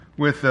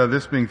With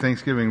this being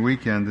Thanksgiving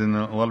weekend and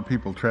a lot of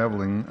people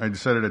traveling, I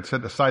decided I'd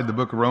set aside the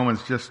book of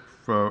Romans just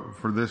for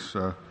this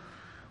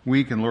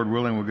week, and Lord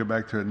willing, we'll get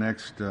back to it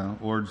next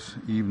Lord's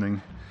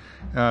evening.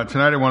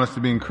 Tonight I want us to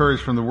be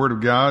encouraged from the Word of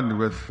God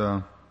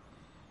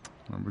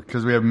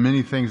because we have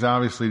many things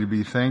obviously to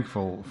be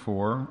thankful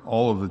for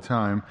all of the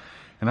time.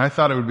 And I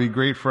thought it would be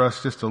great for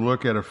us just to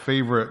look at a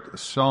favorite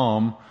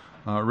psalm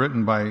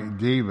written by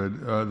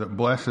David that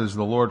blesses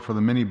the Lord for the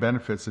many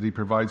benefits that He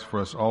provides for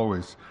us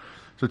always.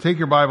 So take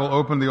your Bible,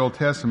 open the Old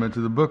Testament to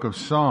the book of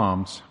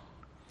Psalms,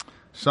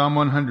 Psalm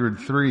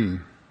 103,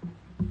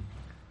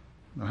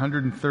 the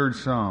 103rd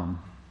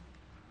Psalm.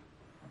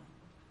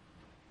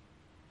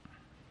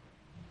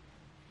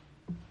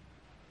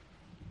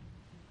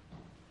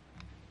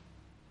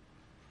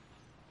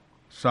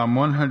 Psalm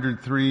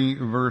 103,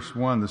 verse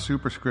 1, the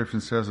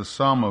superscription says, a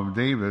Psalm of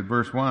David.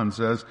 Verse 1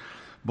 says,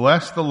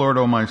 "Bless the Lord,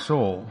 O my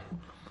soul,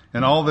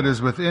 and all that is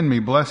within me,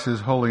 bless His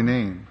holy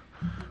name.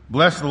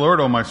 Bless the Lord,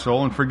 O my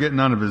soul, and forget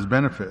none of His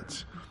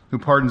benefits, who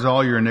pardons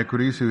all your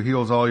iniquities, who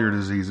heals all your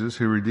diseases,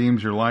 who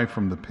redeems your life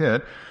from the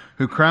pit,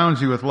 who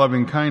crowns you with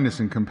loving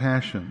kindness and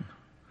compassion,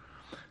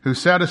 who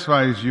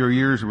satisfies your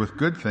years with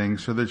good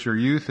things, so that your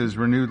youth is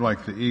renewed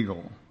like the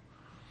eagle.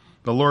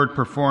 The Lord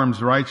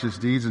performs righteous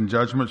deeds and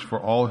judgments for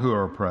all who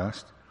are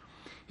oppressed.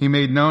 He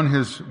made known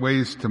His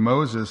ways to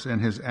Moses and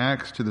His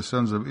acts to the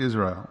sons of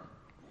Israel.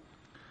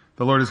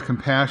 The Lord is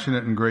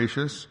compassionate and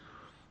gracious,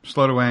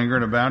 slow to anger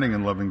and abounding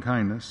in loving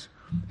kindness.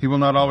 He will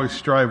not always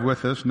strive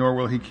with us, nor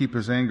will He keep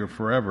His anger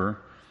forever.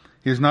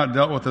 He has not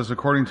dealt with us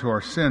according to our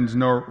sins,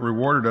 nor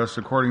rewarded us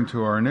according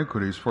to our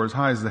iniquities. For as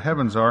high as the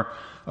heavens are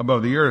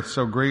above the earth,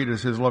 so great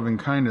is His loving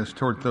kindness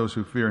toward those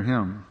who fear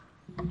Him.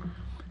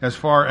 As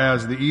far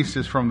as the east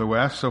is from the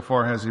west, so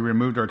far has He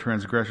removed our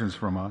transgressions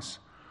from us.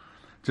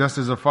 Just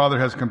as a father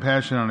has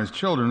compassion on his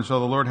children, so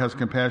the Lord has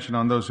compassion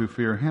on those who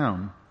fear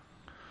Him.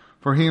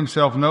 For He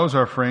Himself knows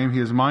our frame.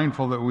 He is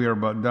mindful that we are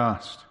but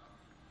dust.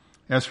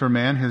 As for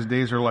man, his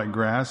days are like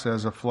grass,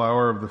 as a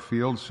flower of the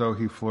field, so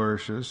he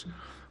flourishes.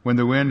 When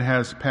the wind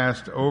has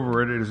passed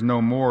over it, it is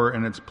no more,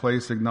 and its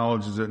place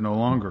acknowledges it no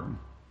longer.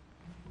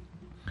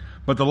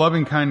 But the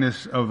loving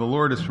kindness of the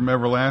Lord is from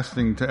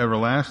everlasting to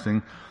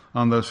everlasting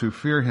on those who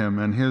fear Him,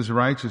 and His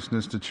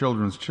righteousness to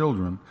children's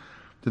children,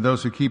 to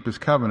those who keep His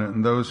covenant,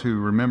 and those who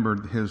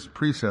remember His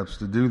precepts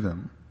to do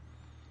them.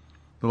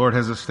 The Lord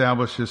has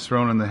established His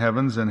throne in the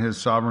heavens, and His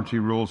sovereignty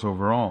rules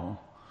over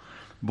all.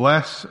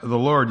 Bless the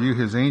Lord, you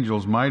His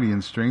angels, mighty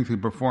in strength, who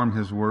perform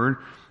His word,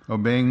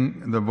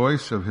 obeying the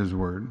voice of His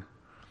word.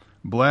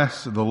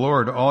 Bless the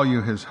Lord, all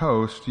you His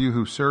hosts, you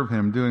who serve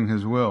Him, doing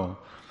His will.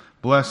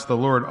 Bless the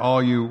Lord,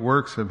 all you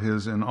works of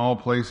His, in all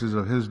places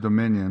of His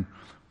dominion.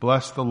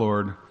 Bless the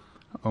Lord,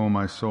 O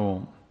my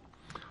soul.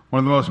 One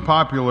of the most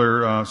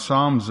popular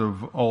psalms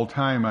of all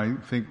time, I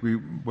think we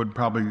would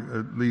probably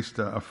at least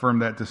affirm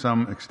that to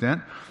some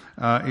extent.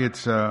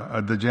 It's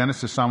the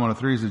Genesis. Psalm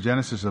 103 is the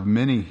genesis of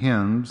many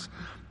hymns,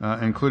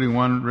 including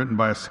one written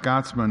by a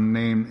Scotsman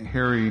named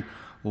Harry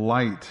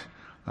Light,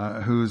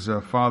 whose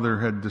father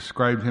had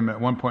described him at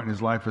one point in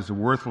his life as a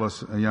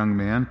worthless young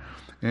man,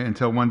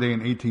 until one day in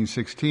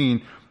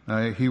 1816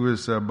 he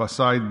was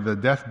beside the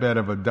deathbed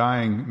of a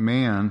dying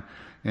man.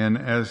 And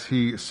as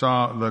he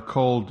saw the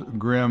cold,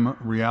 grim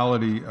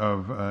reality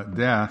of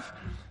death,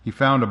 he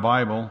found a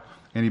Bible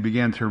and he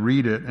began to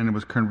read it, and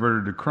was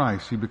converted to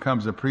Christ. He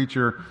becomes a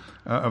preacher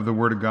of the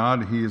Word of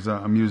God. He is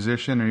a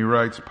musician, and he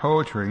writes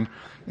poetry.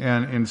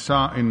 And in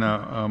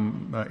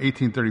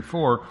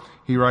 1834,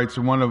 he writes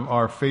one of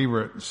our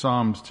favorite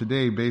psalms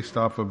today, based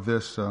off of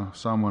this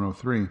Psalm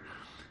 103.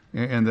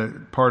 And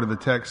the part of the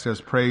text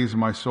says, "Praise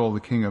my soul, the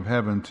King of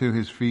heaven. To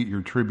His feet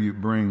your tribute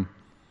bring.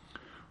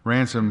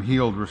 Ransom,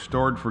 healed,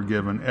 restored,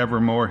 forgiven,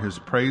 evermore His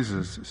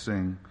praises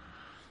sing.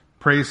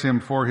 Praise Him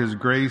for His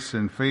grace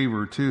and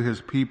favor to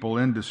His people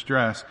in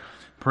distress.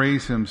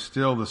 Praise Him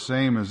still the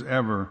same as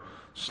ever,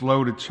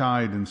 slow to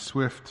chide and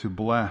swift to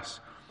bless.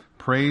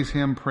 Praise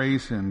Him,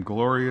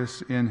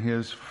 glorious in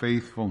His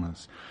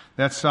faithfulness."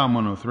 That's Psalm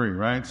 103,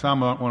 right? Psalm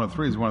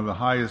 103 is one of the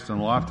highest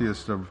and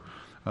loftiest of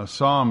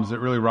psalms that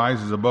really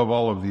rises above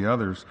all of the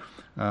others.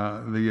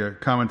 The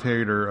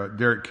commentator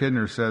Derek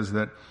Kidner says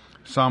that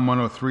Psalm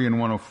 103 and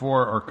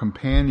 104 are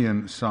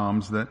companion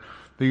psalms, that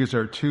these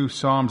are two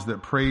psalms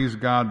that praise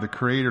God, the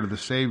Creator, the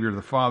Savior,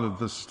 the Father,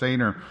 the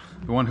Sustainer,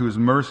 the one who is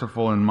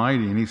merciful and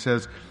mighty. And he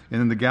says,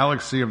 and in the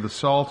galaxy of the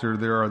Psalter,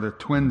 there are the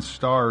twin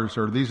stars,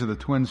 or these are the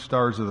twin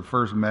stars of the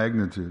first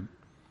magnitude.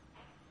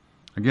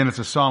 Again, it's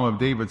a Psalm of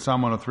David.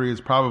 Psalm 103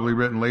 is probably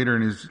written later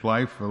in his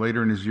life,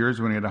 later in his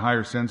years, when he had a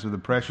higher sense of the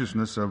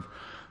preciousness of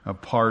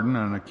pardon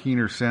and a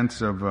keener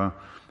sense of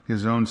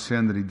his own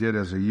sin that he did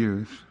as a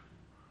youth.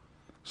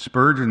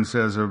 Spurgeon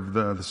says of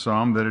the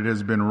psalm that it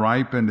has been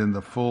ripened in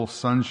the full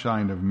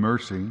sunshine of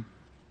mercy.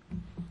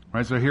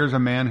 Right, so here's a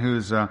man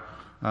who's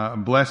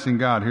blessing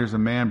God. Here's a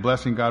man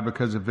blessing God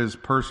because of his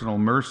personal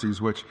mercies,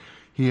 which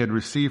he had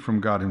received from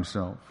God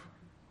Himself.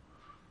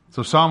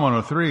 So Psalm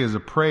 103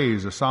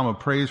 is a psalm of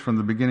praise from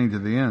the beginning to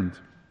the end.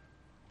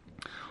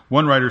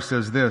 One writer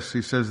says this.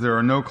 He says, there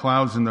are no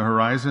clouds in the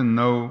horizon,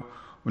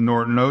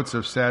 nor notes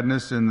of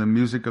sadness in the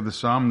music of the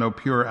psalm, no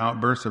pure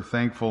outbursts of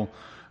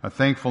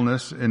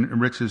thankfulness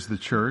enriches the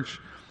church.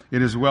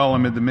 It is well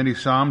amid the many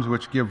psalms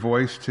which give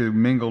voice to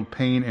mingled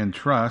pain and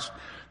trust.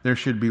 There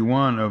should be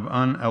one of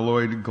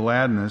unalloyed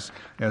gladness,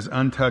 as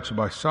untouched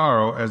by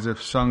sorrow, as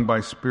if sung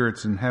by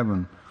spirits in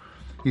heaven.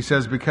 He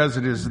says, because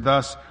it is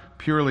thus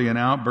purely an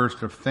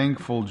outburst of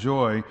thankful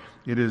joy,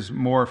 it is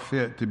more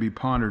fit to be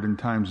pondered in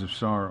times of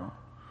sorrow.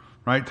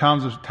 Right?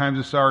 Times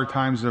of sorrow,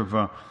 times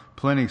of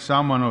plenty.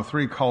 Psalm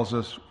 103 calls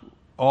us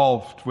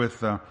all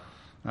with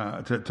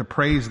to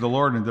praise the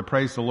Lord, and to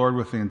praise the Lord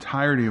with the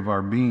entirety of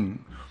our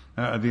being,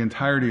 the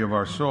entirety of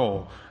our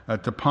soul,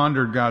 to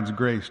ponder God's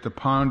grace, to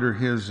ponder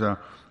His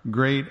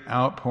great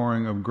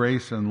outpouring of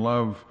grace and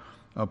love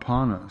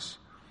upon us.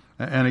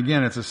 And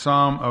again, it's a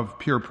psalm of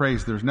pure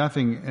praise. There's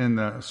nothing in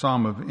the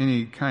psalm of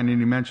any kind,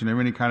 any mention of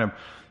any kind of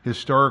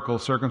historical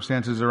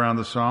circumstances around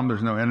the psalm.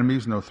 There's no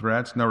enemies, no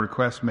threats, no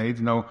requests made,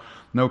 no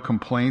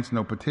complaints,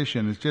 no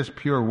petition. It's just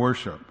pure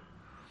worship.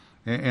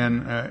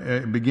 And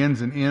it begins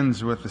and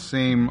ends with the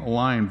same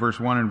line, verse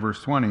 1 and verse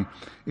 20.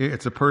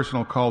 It's a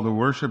personal call to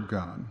worship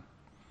God.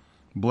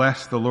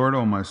 Bless the Lord,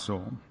 O my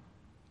soul.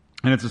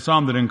 And it's a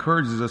psalm that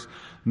encourages us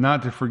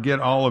not to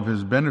forget all of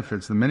His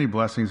benefits, the many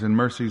blessings and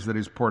mercies that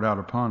He's poured out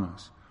upon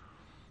us.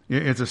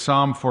 It's a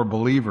psalm for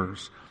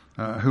believers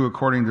who,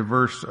 according to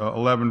verse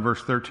 11,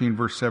 verse 13,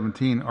 verse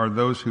 17, are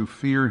those who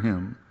fear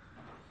Him.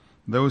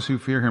 Those who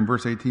fear Him.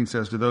 Verse 18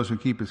 says, to those who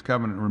keep His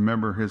covenant,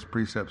 remember His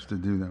precepts to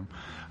do them.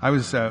 I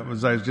was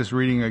just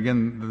reading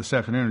again this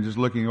afternoon and just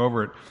looking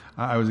over it,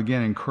 I was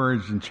again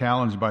encouraged and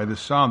challenged by this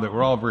psalm that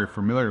we're all very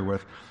familiar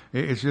with.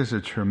 It's just a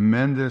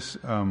tremendous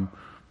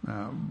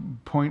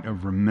point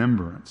of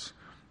remembrance.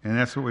 And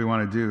that's what we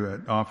want to do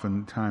at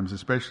oftentimes,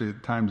 especially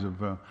at times of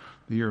the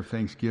year of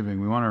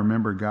Thanksgiving. We want to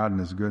remember God and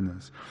His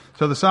goodness.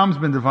 So the psalm's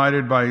been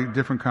divided by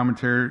different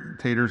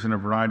commentators in a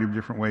variety of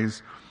different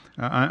ways.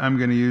 I'm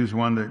going to use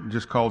one that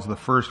just calls the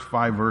first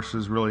 5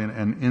 verses really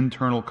an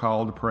internal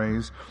call to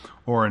praise,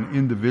 or an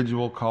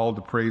individual call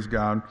to praise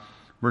God.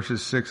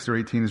 Verses 6 through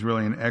 18 is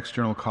really an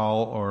external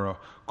call, or a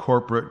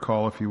corporate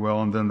call, if you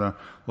will. And then the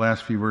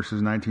last few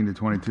verses, 19 to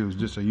 22, is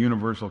just a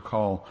universal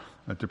call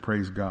to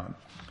praise God.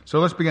 So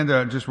let's begin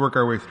to just work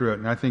our way through it.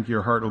 And I think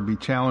your heart will be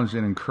challenged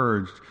and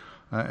encouraged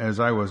as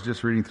I was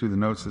just reading through the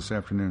notes this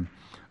afternoon.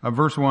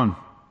 Verse 1.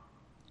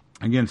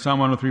 Again, Psalm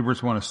 103,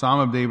 verse 1, a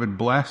psalm of David,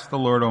 bless the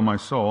Lord, O my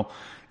soul,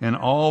 and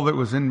all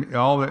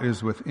that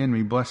is within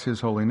me, bless His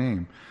holy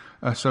name.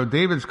 So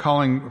David's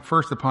calling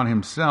first upon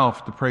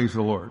himself to praise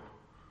the Lord.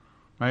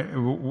 Right?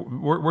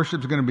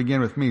 Worship's going to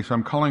begin with me, so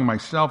I'm calling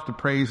myself to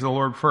praise the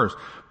Lord first.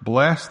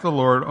 Bless the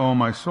Lord, O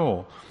my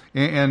soul.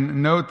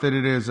 And note that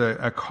it is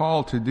a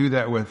call to do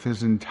that with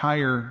his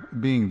entire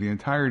being, the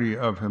entirety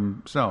of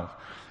himself,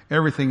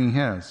 everything he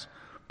has.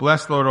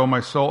 Bless the Lord, O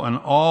my soul, and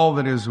all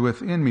that is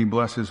within me,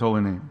 bless His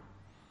holy name.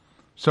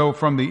 So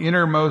from the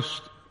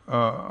innermost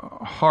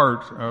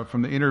heart,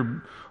 from the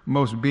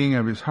innermost being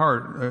of his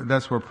heart,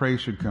 that's where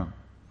praise should come.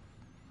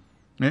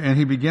 And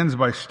he begins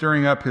by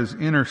stirring up his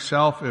inner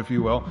self, if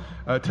you will,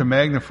 to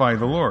magnify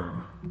the Lord.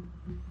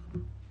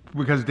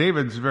 Because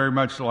David's very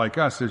much like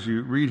us. As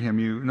you read him,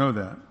 you know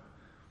that.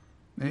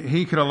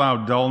 He could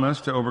allow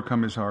dullness to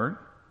overcome his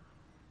heart.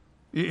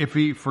 If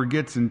he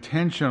forgets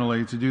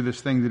intentionally to do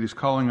this thing that he's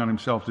calling on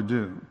himself to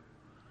do,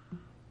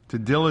 to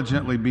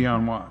diligently be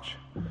on watch,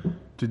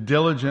 to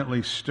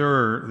diligently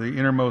stir the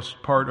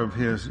innermost part of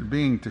his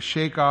being, to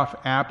shake off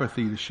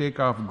apathy, to shake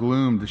off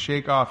gloom, to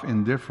shake off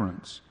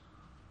indifference.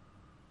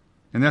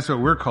 And that's what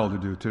we're called to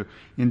do, to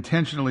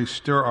intentionally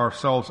stir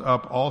ourselves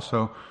up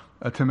also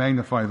to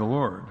magnify the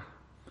Lord,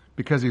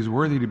 because He's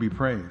worthy to be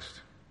praised.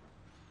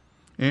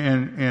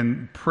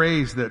 And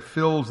praise that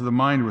fills the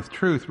mind with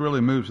truth really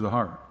moves the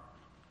heart.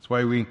 That's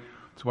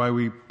why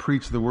we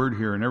preach the Word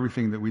here and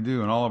everything that we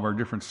do in all of our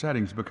different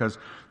settings, because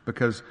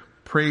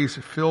praise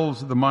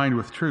fills the mind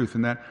with truth,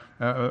 and that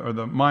or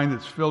the mind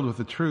that's filled with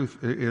the truth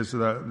is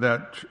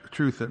that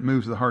truth that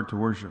moves the heart to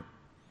worship.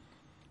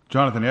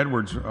 Jonathan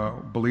Edwards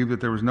believed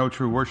that there was no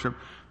true worship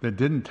that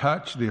didn't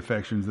touch the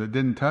affections, that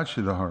didn't touch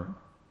the heart.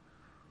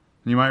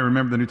 And you might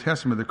remember the New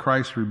Testament that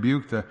Christ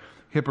rebuked the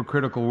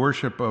hypocritical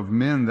worship of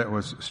men that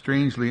was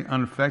strangely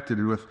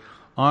unaffected with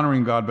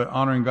honoring God, but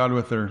honoring God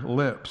with their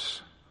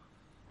lips,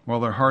 while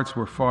their hearts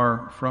were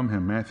far from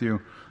Him. Matthew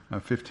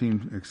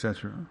 15,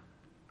 etc.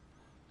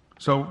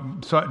 So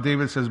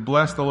David says,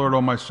 bless the Lord,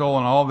 O my soul,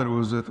 and all that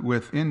was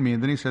within me.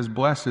 And then he says,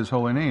 bless His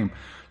holy name.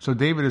 So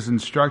David is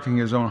instructing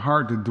his own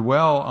heart to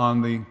dwell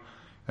on the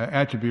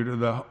attribute of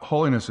the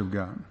holiness of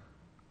God.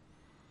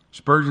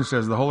 Spurgeon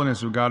says, the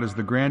holiness of God is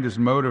the grandest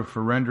motive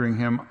for rendering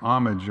Him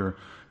homage, or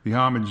the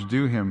homage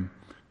due Him.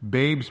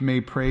 Babes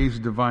may praise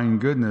divine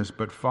goodness,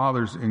 but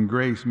fathers in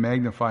grace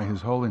magnify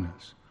His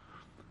holiness.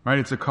 Right?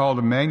 It's a call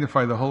to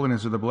magnify the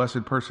holiness of the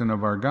blessed person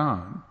of our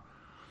God.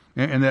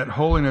 And that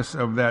holiness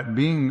of that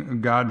being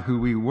God who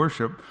we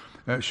worship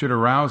should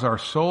arouse our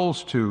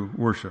souls to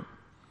worship.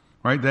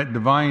 right? That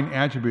divine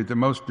attribute that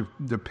most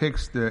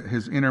depicts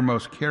his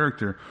innermost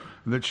character,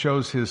 that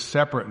shows his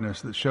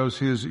separateness, that shows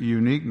his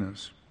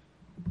uniqueness.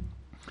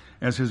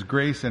 As his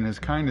grace and his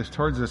kindness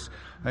towards us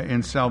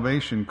in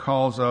salvation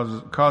causes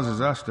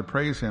us to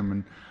praise him,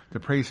 and to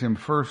praise him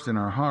first in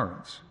our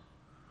hearts.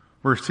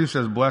 Verse 2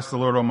 says, "Bless the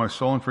Lord, O my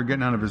soul, and forget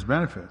none of his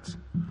benefits."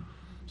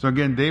 So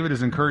again, David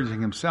is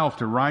encouraging himself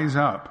to rise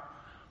up,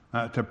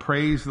 to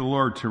praise the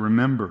Lord, to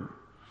remember,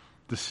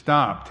 to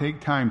stop,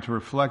 take time to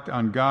reflect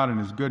on God and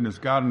his goodness,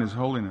 God and his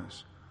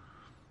holiness,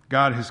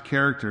 God, his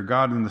character,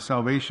 God and the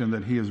salvation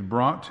that he has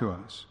brought to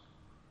us.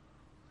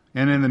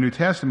 And in the New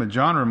Testament,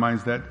 John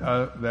reminds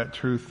that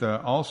truth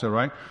also,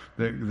 right?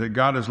 That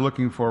God is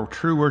looking for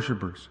true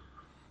worshipers.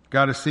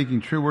 God is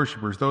seeking true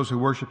worshipers, those who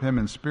worship him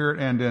in spirit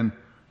and in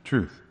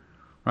truth,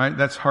 right?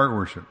 That's heart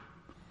worship.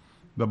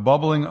 The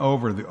bubbling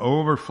over, the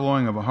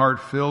overflowing of a heart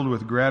filled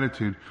with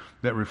gratitude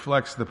that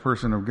reflects the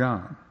person of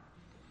God.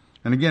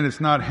 And again, it's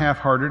not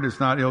half-hearted,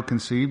 it's not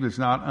ill-conceived, it's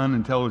not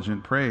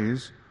unintelligent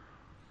praise.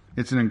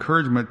 It's an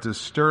encouragement to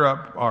stir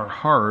up our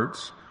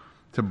hearts,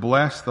 to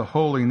bless the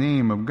holy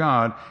name of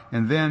God,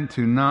 and then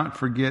to not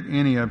forget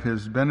any of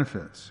his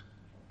benefits.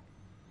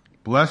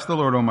 Bless the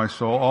Lord, O my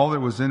soul, all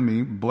that was in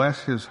me,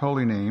 bless his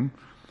holy name.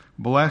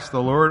 Bless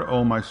the Lord,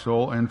 O my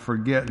soul, and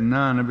forget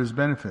none of his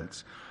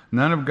benefits.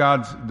 None of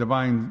God's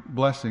divine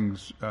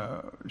blessings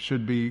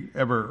should be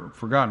ever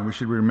forgotten. We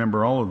should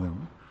remember all of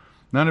them.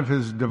 None of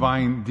his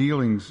divine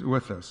dealings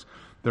with us.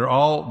 They're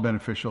all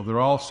beneficial. They're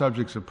all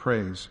subjects of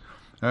praise.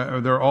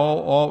 They're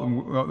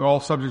all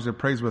subjects of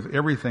praise with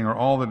everything or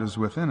all that is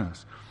within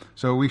us.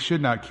 So we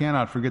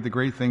cannot forget the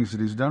great things that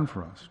he's done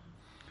for us.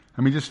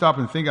 I mean, just stop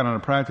and think on a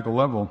practical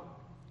level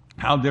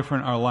how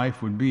different our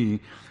life would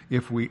be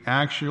if we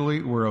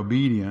actually were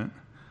obedient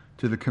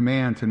to the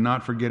command to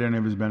not forget any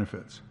of his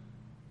benefits.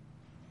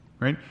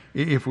 Right?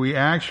 If we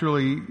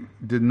actually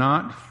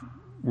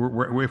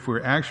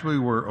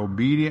were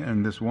obedient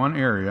in this one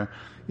area,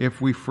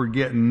 if we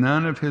forget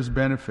none of his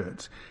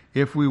benefits,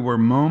 if we were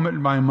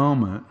moment by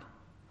moment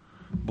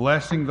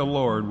blessing the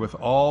Lord with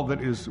all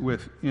that is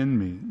within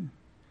me,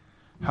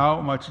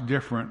 how much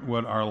different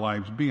would our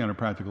lives be on a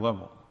practical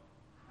level?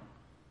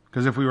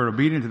 Because if we were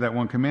obedient to that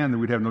one command, then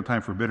we'd have no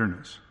time for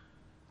bitterness.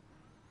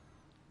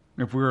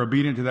 If we were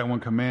obedient to that one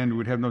command,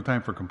 we'd have no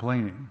time for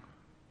complaining.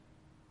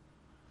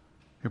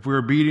 If we were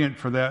obedient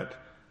to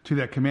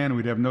that command,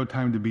 we'd have no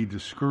time to be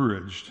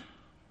discouraged,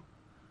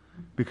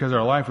 because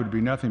our life would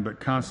be nothing but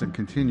constant,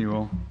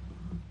 continual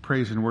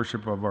praise and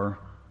worship of our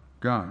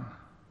God.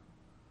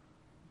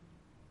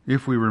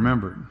 If we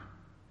remembered,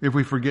 if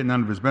we forget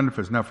none of his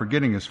benefits. Now,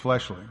 forgetting is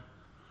fleshly.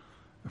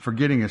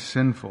 Forgetting is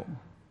sinful.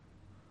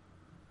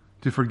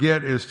 To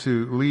forget is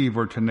to leave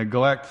or to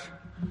neglect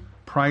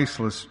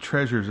priceless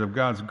treasures of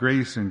God's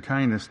grace and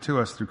kindness to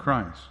us through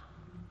Christ.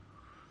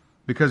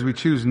 Because we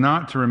choose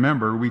not to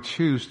remember, we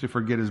choose to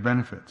forget his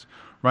benefits.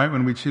 Right?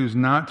 When we choose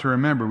not to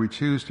remember, we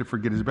choose to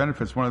forget his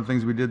benefits. One of the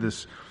things we did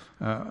this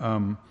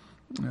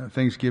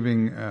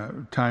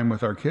Thanksgiving time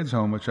with our kids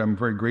home, which I'm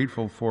very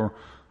grateful for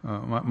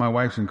my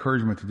wife's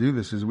encouragement to do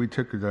this, is we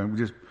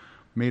just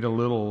made a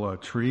little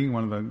tree.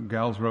 One of the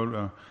gals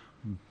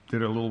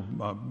did a little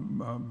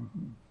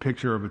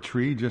picture of a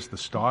tree, just the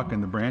stalk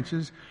and the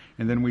branches,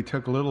 and then we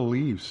took little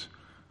leaves,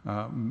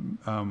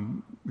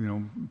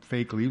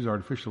 fake leaves,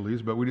 artificial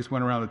leaves, but we just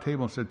went around the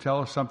table and said, "Tell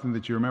us something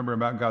that you remember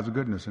about God's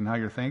goodness and how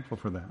you're thankful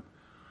for that."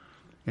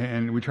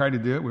 And we tried to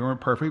do it. We weren't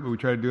perfect, but we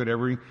tried to do it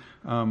every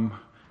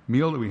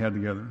meal that we had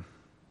together.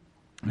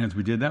 And as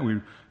we did that,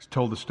 we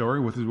told the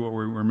story. This is what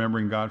we're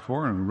remembering God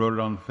for, and we wrote it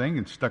on the thing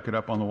and stuck it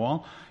up on the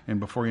wall. And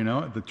before you know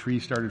it, the tree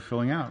started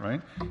filling out,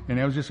 right? And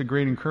that was just a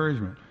great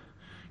encouragement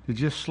to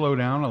just slow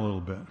down a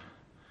little bit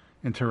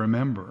and to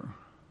remember.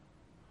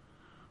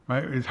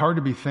 Right? It's hard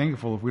to be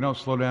thankful if we don't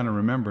slow down and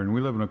remember. And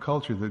we live in a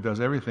culture that does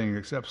everything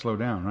except slow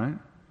down, right?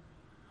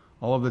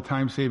 All of the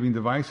time-saving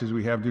devices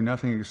we have do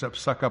nothing except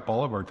suck up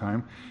all of our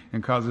time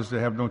and cause us to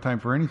have no time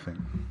for anything.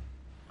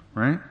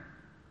 Right?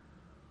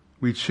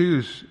 We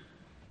choose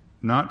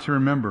not to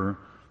remember,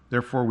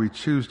 therefore we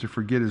choose to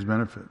forget his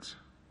benefits.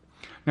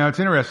 Now, it's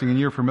interesting, and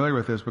you're familiar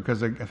with this,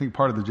 because I think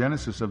part of the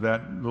genesis of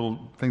that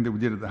little thing that we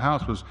did at the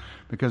house was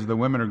because the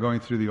women are going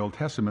through the Old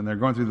Testament. They're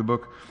going through the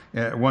book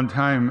at one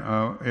time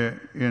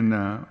in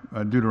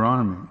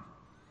Deuteronomy.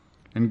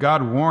 And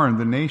God warned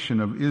the nation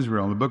of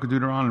Israel in the book of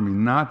Deuteronomy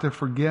not to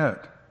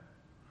forget.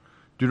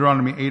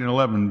 Deuteronomy 8 and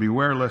 11,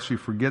 "Beware lest you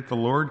forget the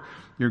Lord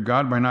your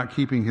God by not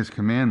keeping his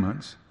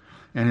commandments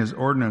and his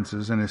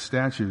ordinances and his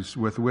statutes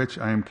with which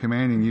I am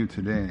commanding you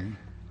today.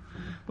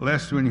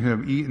 Lest when you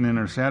have eaten and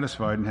are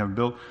satisfied and have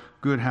built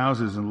good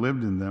houses and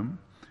lived in them,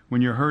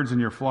 when your herds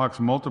and your flocks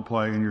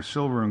multiply and your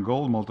silver and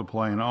gold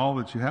multiply and all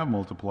that you have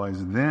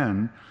multiplies,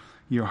 then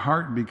your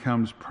heart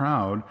becomes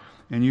proud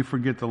and you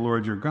forget the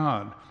Lord your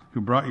God, who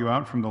brought you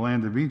out from the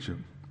land of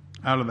Egypt,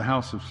 out of the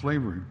house of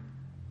slavery.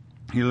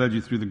 He led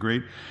you through the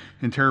great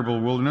and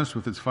terrible wilderness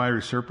with its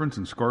fiery serpents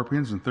and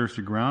scorpions and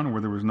thirsty ground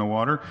where there was no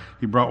water.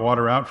 He brought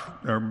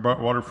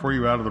water for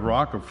you out of the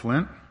rock of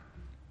flint.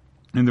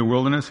 In the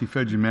wilderness he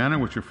fed you manna,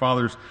 which your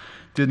fathers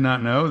did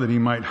not know, that he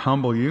might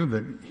humble you,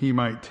 that he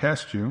might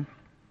test you,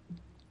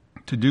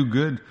 to do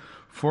good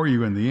for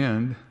you in the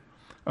end.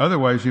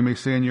 Otherwise you may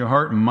say in your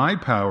heart, my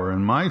power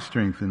and my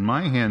strength and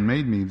my hand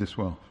made me this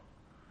wealth.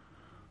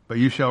 But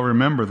you shall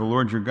remember the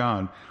Lord your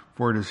God,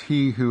 for it is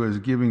he who is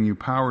giving you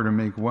power to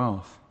make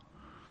wealth,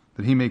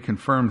 that he may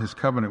confirm his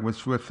covenant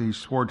which he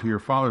swore to your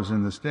fathers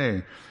in this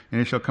day. And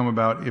it shall come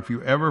about, if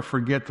you ever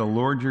forget the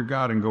Lord your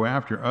God and go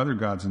after other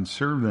gods and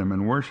serve them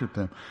and worship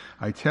them,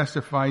 I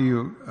testify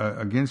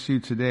against you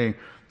today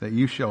that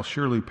you shall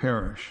surely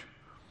perish.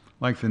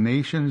 Like the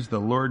nations the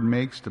Lord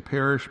makes to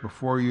perish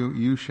before you,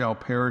 you shall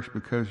perish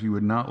because you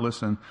would not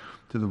listen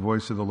to the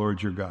voice of the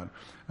Lord your God.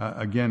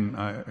 Again,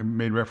 I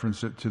made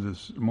reference to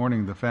this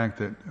morning, the fact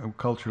that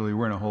culturally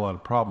we're in a whole lot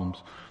of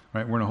problems.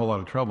 Right? We're in a whole lot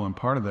of trouble, and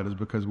part of that is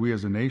because we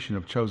as a nation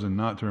have chosen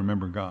not to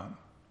remember God.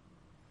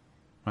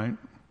 Right?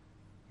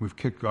 We've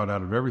kicked God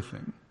out of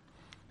everything.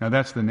 Now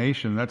that's the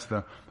nation, that's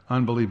the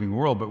unbelieving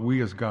world, but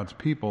we as God's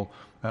people,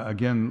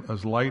 again,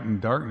 as light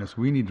and darkness,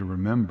 we need to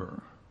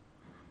remember.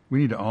 We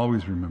need to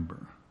always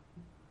remember.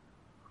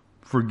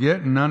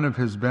 Forget none of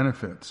his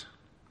benefits.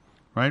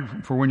 Right?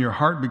 For when your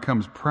heart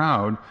becomes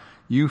proud,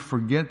 you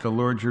forget the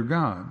Lord your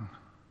God.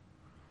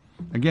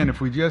 Again,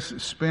 if we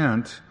just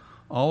spent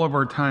all of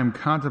our time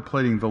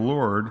contemplating the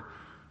Lord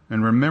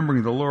and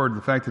remembering the Lord,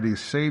 the fact that he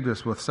saved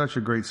us with such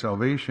a great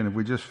salvation, if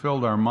we just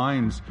filled our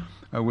minds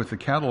with the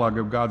catalog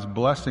of God's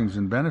blessings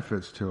and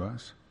benefits to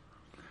us,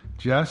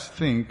 just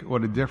think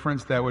what a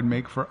difference that would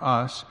make for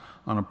us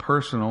on a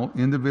personal,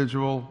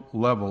 individual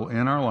level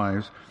in our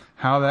lives,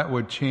 how that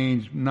would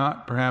change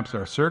not perhaps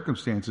our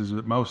circumstances,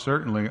 but most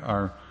certainly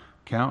our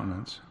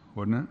countenance,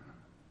 wouldn't it?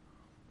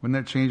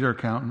 Wouldn't that change our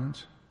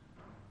countenance?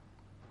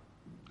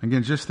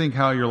 Again, just think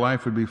how your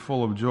life would be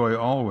full of joy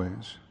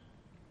always.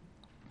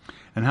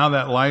 And how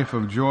that life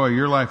of joy,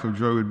 your life of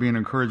joy, would be an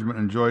encouragement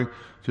and joy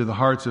to the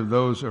hearts of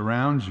those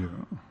around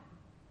you,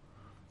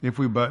 if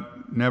we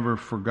but never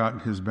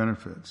forgot his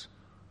benefits.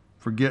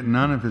 Forget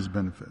none of his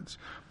benefits.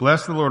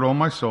 Bless the Lord, O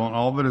my soul, and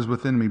all that is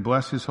within me.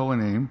 Bless his holy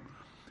name.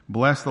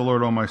 Bless the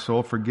Lord, O my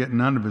soul. Forget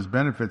none of his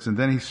benefits. And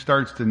then he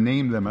starts to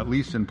name them, at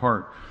least in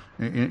part,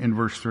 in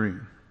verse 3.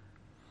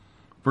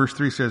 Verse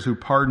 3 says, who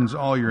pardons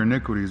all your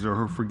iniquities, or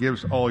who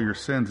forgives all your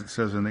sins, it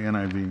says in the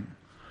NIV.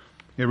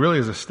 It really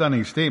is a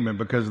stunning statement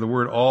because the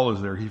word all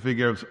is there. He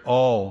forgives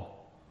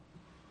all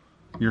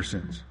your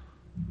sins.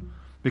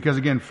 Because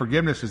again,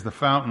 forgiveness is the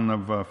fountain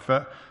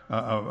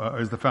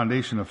is the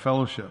foundation of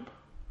fellowship.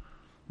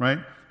 Right?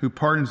 Who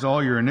pardons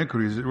all your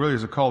iniquities. It really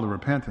is a call to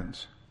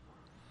repentance.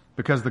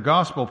 Because the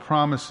gospel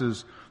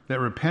promises that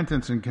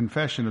repentance and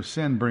confession of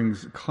sin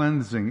brings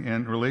cleansing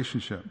and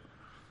relationship.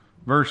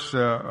 Verse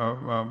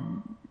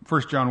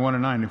 1 John 1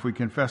 and 9, if we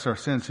confess our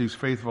sins, he's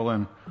faithful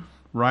and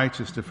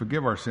righteous to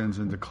forgive our sins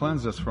and to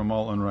cleanse us from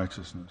all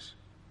unrighteousness.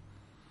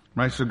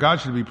 Right? So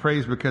God should be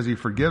praised because he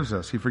forgives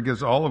us. He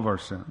forgives all of our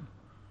sin.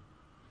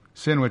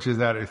 Sin, which is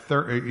that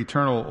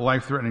eternal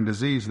life-threatening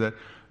disease that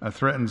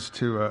threatens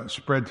to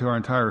spread to our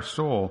entire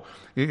soul.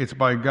 It's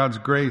by God's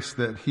grace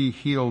that he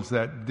heals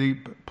that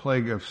deep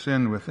plague of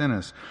sin within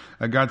us.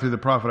 God, through the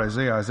prophet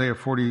Isaiah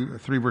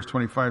 43 verse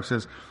 25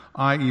 says,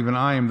 I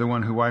am the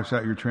one who wipes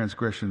out your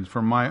transgressions.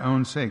 For my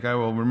own sake, I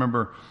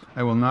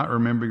will not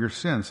remember your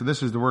sins. So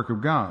this is the work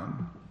of God.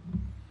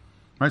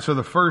 Right? So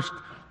the first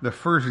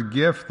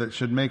gift that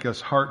should make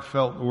us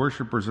heartfelt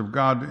worshipers of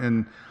God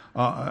and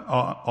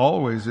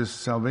always is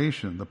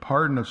salvation, the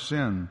pardon of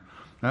sin.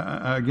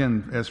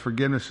 Again, as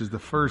forgiveness is the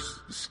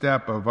first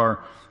step of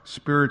our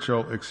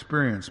spiritual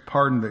experience,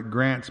 pardon that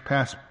grants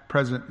past,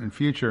 present, and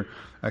future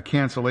a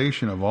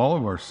cancellation of all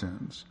of our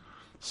sins.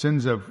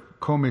 Sins of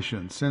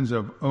commission, sins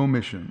of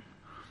omission,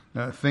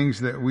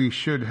 things that we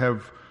should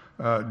have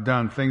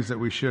done, things that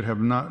we should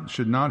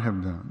not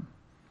have done.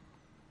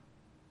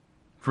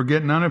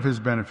 Forget none of his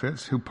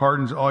benefits, who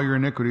pardons all your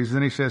iniquities.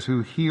 Then he says,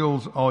 who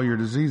heals all your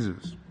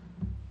diseases.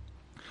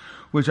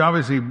 Which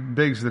obviously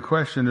begs the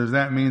question, does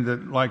that mean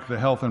that like the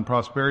health and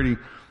prosperity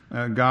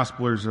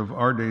gospelers of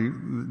our day,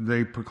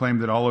 they proclaim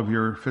that all of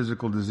your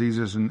physical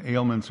diseases and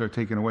ailments are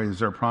taken away? Is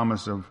there a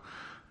promise of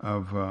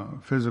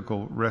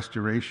physical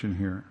restoration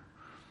here?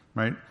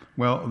 Right?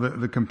 Well,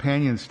 the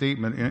companion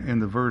statement in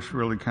the verse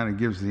really kind of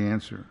gives the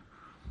answer.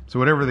 So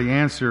whatever the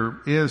answer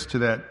is to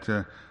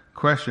that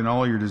question,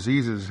 all your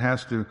diseases,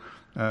 has to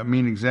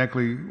mean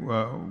exactly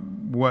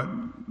what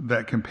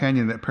that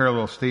companion, that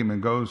parallel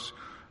statement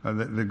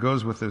that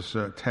goes with this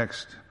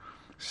text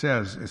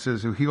says. It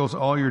says, who heals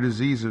all your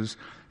diseases,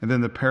 and then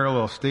the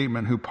parallel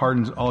statement, who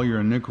pardons all your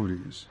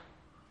iniquities.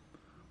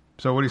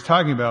 So what he's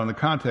talking about in the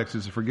context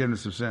is the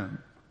forgiveness of sin.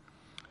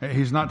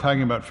 He's not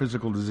talking about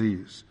physical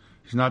disease.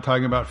 He's not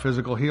talking about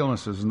physical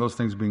illnesses and those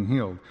things being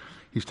healed.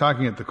 He's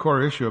talking at the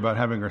core issue about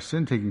having our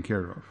sin taken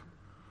care of.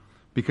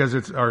 Because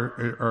it's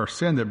our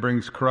sin that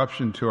brings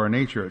corruption to our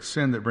nature. It's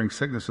sin that brings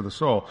sickness to the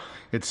soul.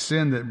 It's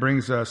sin that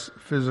brings us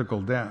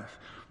physical death.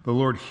 The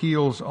Lord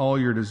heals all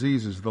your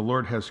diseases. The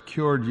Lord has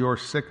cured your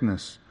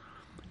sickness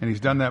And he's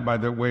done that by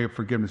the way of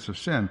forgiveness of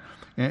sin.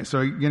 And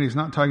so again, he's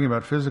not talking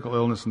about physical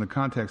illness in the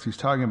context. He's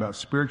talking about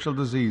spiritual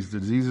disease, the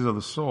diseases of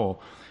the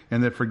soul,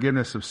 and that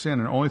forgiveness of sin,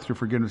 and only through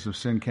forgiveness of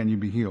sin can you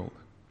be healed.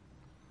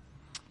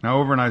 Now,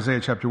 over in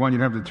Isaiah chapter 1, you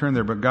don't have to turn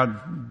there, but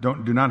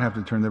do not have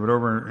to turn there, but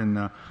over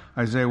in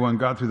Isaiah 1,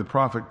 God through the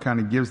prophet kind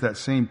of gives that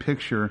same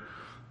picture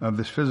of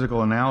this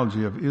physical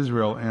analogy of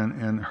Israel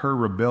and her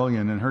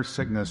rebellion and her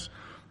sickness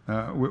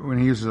when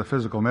he uses a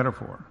physical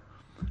metaphor.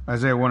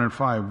 Isaiah 1 and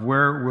 5,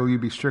 where will you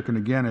be stricken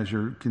again as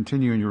you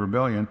continue in your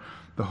rebellion?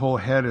 The whole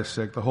head is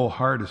sick, the whole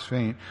heart is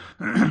faint,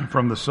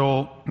 from the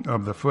sole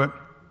of the foot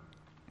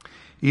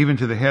even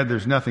to the head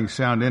there's nothing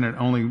sound in it,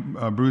 only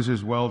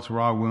bruises, welts,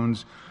 raw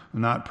wounds,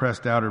 not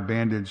pressed out or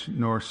bandaged,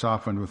 nor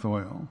softened with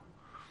oil.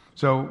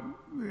 So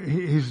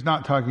he's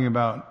not talking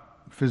about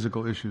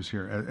physical issues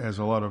here, as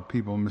a lot of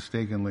people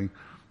mistakenly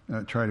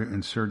try to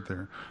insert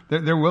there.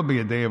 There will be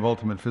a day of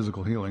ultimate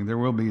physical healing. There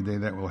will be a day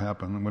that will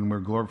happen when we're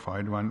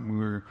glorified, when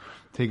we're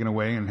taken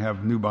away and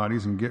have new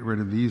bodies and get rid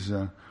of these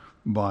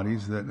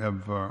bodies that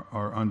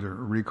are under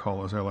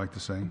recall, as I like to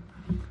say,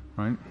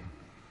 right?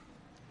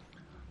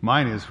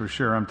 Mine is, for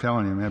sure, I'm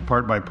telling you, man,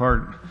 part by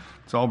part,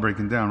 it's all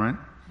breaking down, right?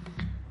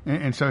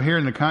 And so here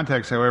in the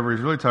context, however,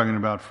 he's really talking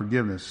about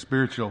forgiveness,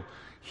 spiritual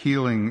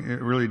healing.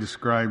 It really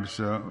describes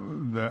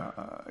the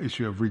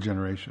issue of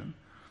regeneration.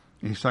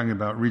 He's talking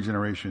about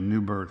regeneration,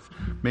 new birth,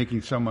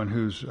 making someone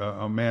who's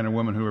a man or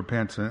woman who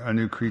repents a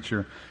new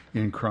creature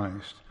in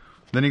Christ.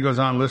 Then he goes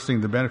on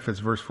listing the benefits.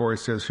 Verse 4, he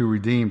says, who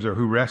redeems or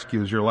who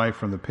rescues your life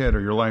from the pit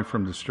or your life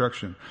from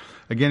destruction.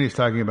 Again, he's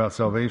talking about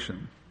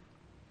salvation.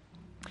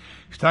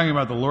 He's talking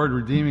about the Lord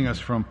redeeming us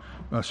from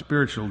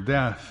spiritual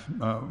death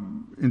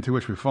into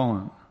which we've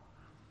fallen.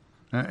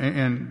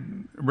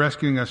 And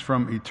rescuing us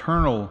from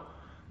eternal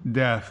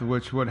death,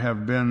 which would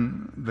have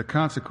been the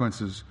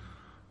consequences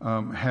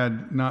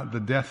had not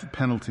the death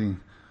penalty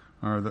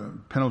or the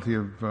penalty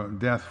of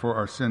death for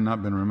our sin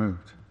not been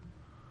removed.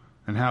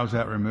 And how is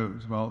that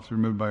removed? Well, it's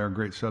removed by our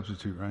great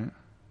substitute, right?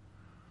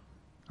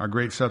 Our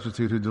great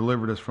substitute who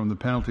delivered us from the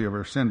penalty of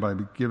our sin by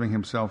giving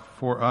himself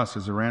for us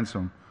as a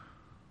ransom.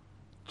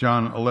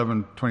 John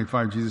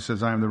 11:25, Jesus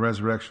says, I am the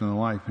resurrection and the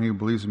life, and he who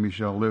believes in me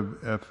shall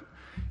live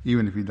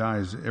even if he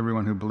dies.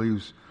 Everyone who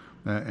believes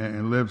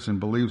and lives and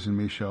believes in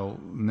me shall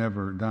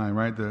never die,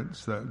 right?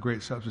 That's the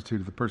great substitute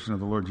of the person of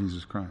the Lord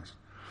Jesus Christ,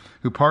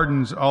 who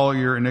pardons all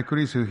your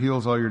iniquities, who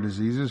heals all your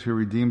diseases, who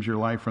redeems your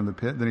life from the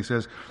pit. Then he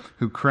says,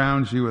 who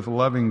crowns you with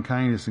loving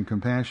kindness and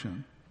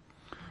compassion.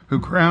 Who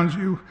crowns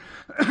you,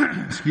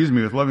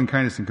 with loving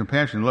kindness and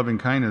compassion. Loving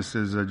kindness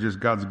is just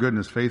God's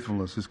goodness,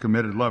 faithfulness, his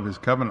committed love, his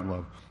covenant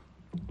love.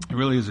 It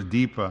really is a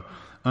deep,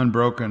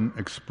 unbroken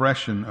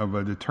expression of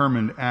a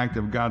determined act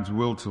of God's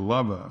will to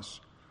love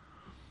us.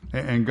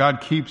 And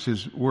God keeps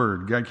his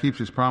word. God keeps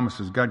his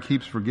promises. God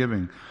keeps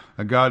forgiving.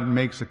 God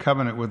makes a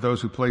covenant with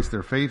those who place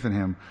their faith in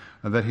him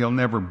that he'll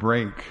never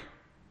break.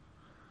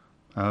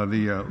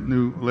 The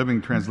New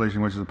Living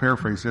Translation, which is a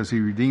paraphrase, says, he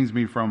redeems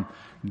me from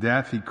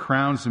death. He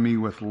crowns me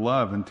with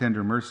love and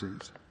tender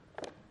mercies.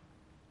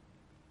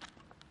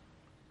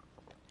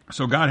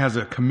 So God has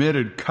a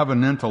committed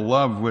covenantal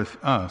love with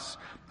us,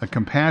 a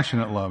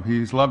compassionate love.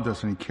 He's loved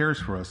us and he cares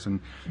for us, and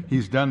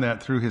he's done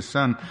that through his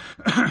son,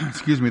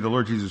 the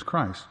Lord Jesus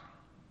Christ.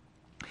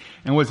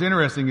 And what's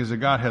interesting is that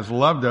God has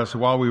loved us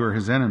while we were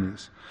his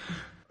enemies,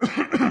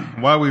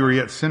 while we were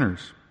yet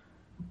sinners.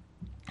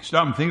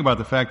 Stop and think about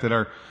the fact that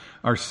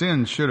our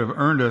sins should have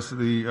earned us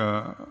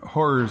the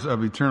horrors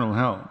of eternal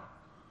hell.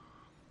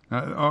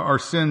 Our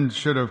sin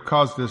should have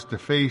caused us to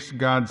face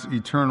God's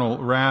eternal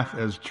wrath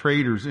as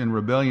traitors in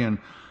rebellion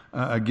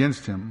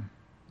against him.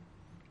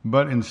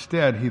 But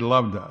instead, he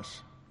loved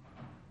us.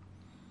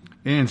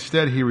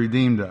 Instead, he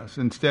redeemed us.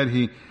 Instead,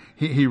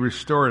 he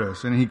restored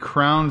us. And he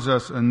crowns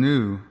us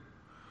anew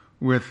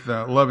with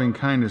loving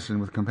kindness and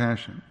with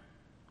compassion.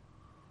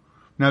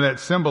 Now,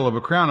 that symbol of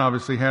a crown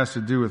obviously has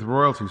to do with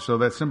royalty. So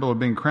that symbol of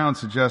being crowned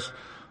suggests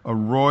a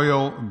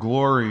royal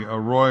glory, a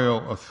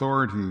royal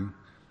authority.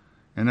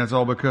 And that's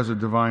all because of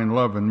divine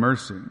love and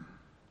mercy.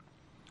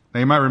 Now,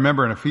 you might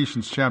remember in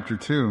Ephesians chapter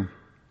 2,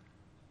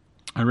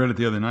 I read it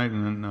the other night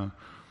and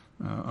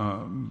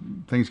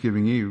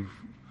Thanksgiving Eve,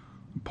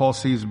 Paul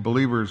sees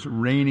believers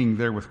reigning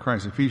there with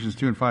Christ. Ephesians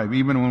 2 and 5,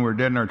 even when we're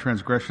dead in our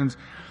transgressions,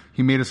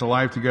 he made us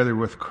alive together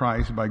with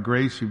Christ. By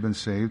grace you've been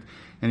saved.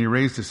 And he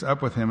raised us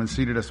up with him and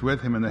seated us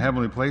with him in the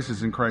heavenly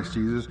places in Christ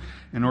Jesus,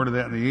 in order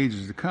that in the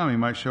ages to come he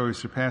might show his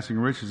surpassing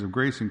riches of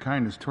grace and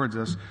kindness towards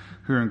us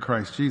who are in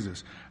Christ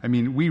Jesus. I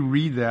mean, we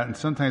read that, and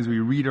sometimes we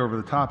read over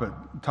the top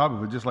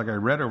of it, just like I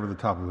read over the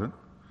top of it.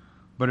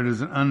 But it is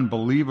an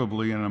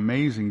unbelievably and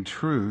amazing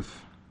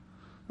truth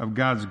of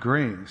God's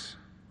grace.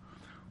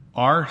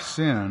 Our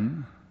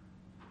sin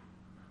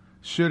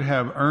should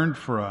have earned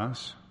for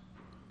us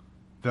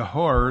the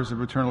horrors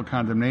of eternal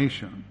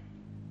condemnation.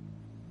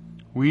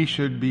 We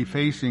should be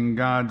facing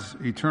God's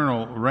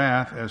eternal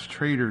wrath as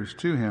traitors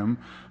to him,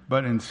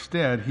 but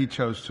instead he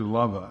chose to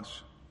love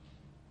us.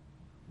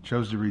 He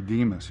chose to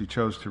redeem us. He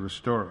chose to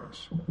restore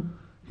us.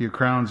 He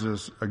crowns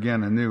us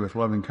again anew with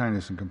loving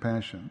kindness and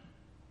compassion.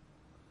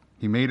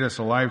 He made us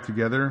alive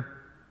together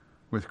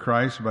with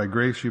Christ. By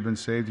grace you've been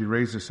saved. He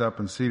raised us up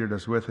and seated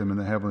us with him in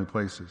the heavenly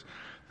places.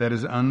 That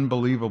is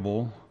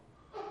unbelievable,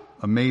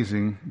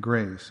 amazing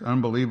grace.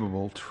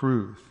 Unbelievable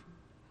truth.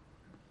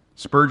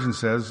 Spurgeon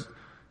says,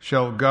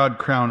 shall God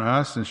crown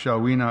us, and shall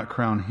we not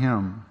crown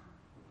him?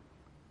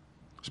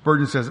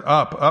 Spurgeon says,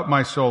 up,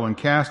 my soul, and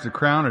cast a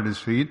crown at his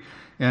feet,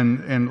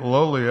 and in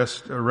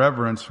lowliest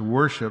reverence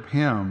worship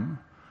him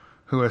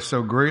who has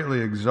so greatly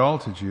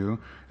exalted you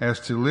as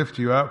to lift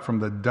you up from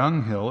the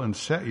dunghill and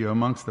set you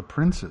amongst the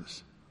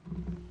princes.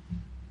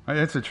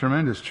 That's a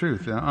tremendous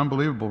truth. The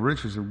unbelievable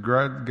riches of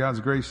God's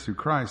grace through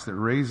Christ that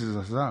raises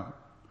us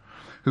up,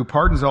 who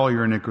pardons all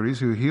your iniquities,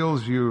 who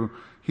heals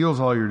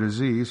all your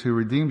disease, who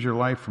redeems your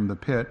life from the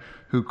pit,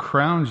 who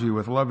crowns you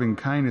with loving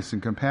kindness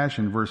and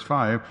compassion, verse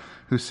 5,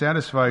 who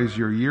satisfies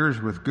your years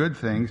with good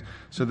things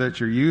so that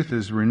your youth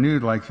is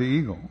renewed like the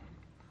eagle.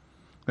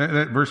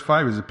 That verse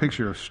 5 is a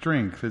picture of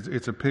strength.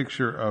 It's a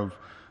picture of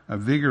a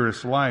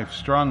vigorous life,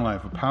 strong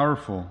life, a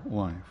powerful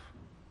life.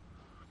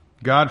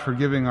 God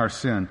forgiving our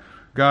sin,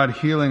 God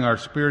healing our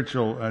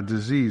spiritual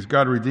disease,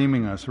 God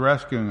redeeming us,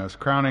 rescuing us,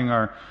 crowning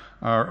our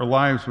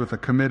lives with a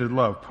committed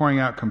love, pouring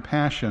out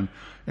compassion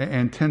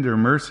and tender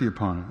mercy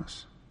upon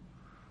us.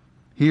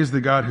 He is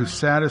the God who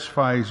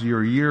satisfies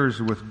your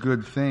years with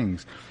good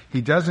things.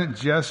 He doesn't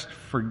just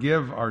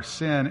forgive our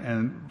sin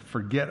and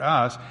forget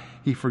us.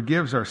 He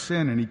forgives our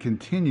sin, and he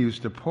continues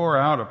to pour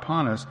out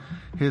upon us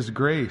his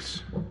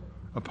grace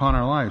upon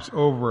our lives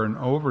over and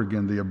over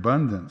again, the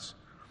abundance,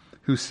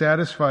 who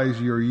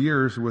satisfies your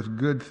years with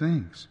good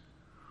things.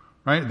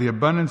 Right? The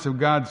abundance of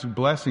God's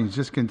blessings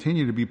just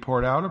continue to be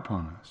poured out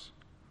upon us.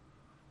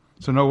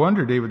 So no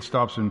wonder David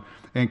stops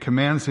and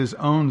commands his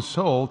own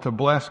soul to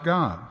bless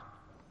God.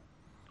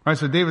 Right,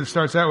 so David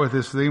starts out with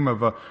this theme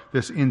of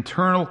this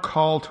internal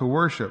call to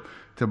worship,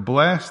 to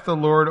bless the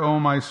Lord, O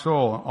my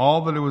soul.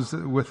 All that was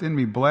within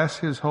me, bless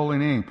his holy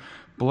name.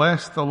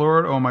 Bless the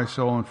Lord, O my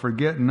soul, and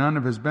forget none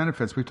of his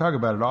benefits. We talk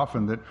about it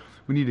often that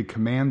we need to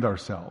command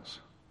ourselves.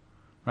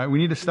 Right? We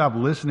need to stop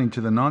listening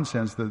to the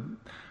nonsense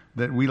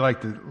that we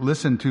like to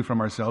listen to from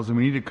ourselves, and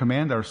we need to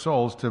command our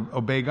souls to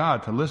obey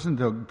God, to listen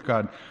to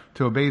God,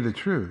 to obey the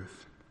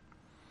truth.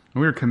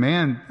 And we are to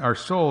command our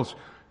souls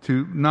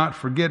to not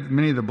forget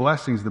many of the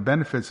blessings, the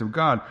benefits of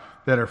God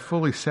that are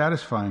fully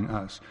satisfying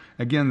us.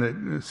 Again,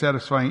 that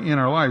satisfying in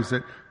our lives,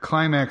 that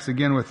climax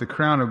again with the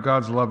crown of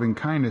God's loving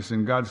kindness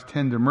and God's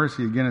tender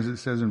mercy, again as it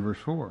says in verse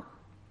 4.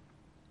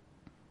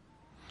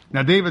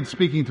 Now David's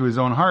speaking to his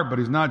own heart, but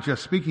he's not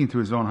just speaking to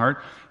his own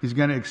heart. He's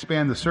going to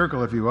expand the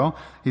circle, if you will.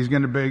 He's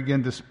going to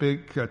begin to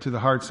speak to the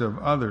hearts of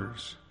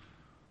others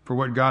for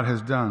what God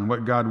has done,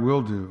 what God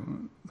will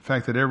do. The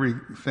fact that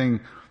everything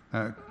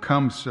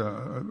comes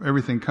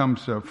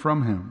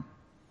from him.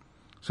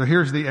 So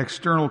here's the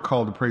external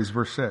call to praise,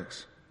 verse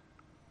 6.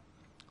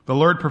 The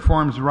Lord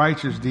performs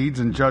righteous deeds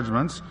and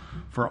judgments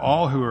for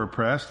all who are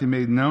oppressed. He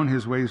made known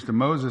his ways to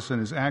Moses and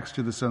his acts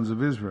to the sons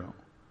of Israel.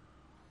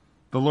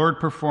 The Lord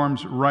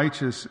performs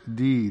righteous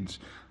deeds.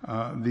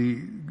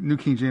 The New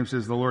King James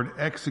says the Lord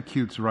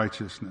executes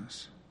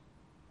righteousness.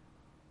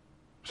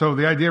 So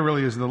the idea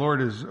really is the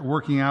Lord is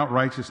working out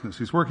righteousness.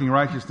 He's working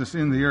righteousness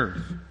in the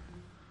earth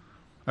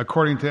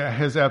according to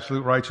his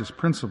absolute righteous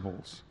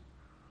principles.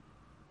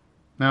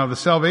 Now, the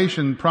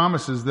salvation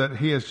promises that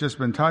he has just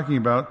been talking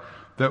about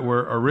that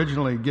were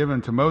originally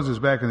given to Moses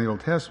back in the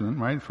Old Testament,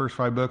 right? The first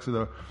 5 books of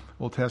the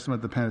Old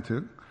Testament, the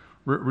Pentateuch,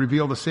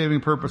 reveal the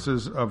saving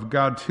purposes of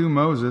God to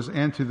Moses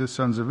and to the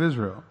sons of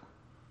Israel.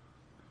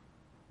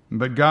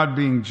 But God,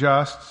 being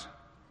just,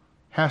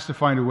 has to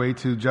find a way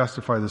to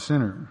justify the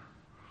sinner,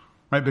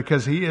 right?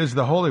 Because he is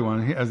the Holy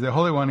One. As the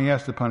Holy One, he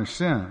has to punish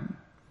sin.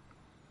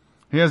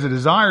 He has a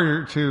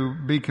desire to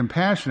be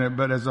compassionate,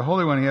 but as the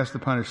Holy One, he has to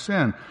punish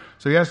sin.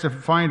 So he has to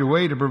find a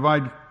way to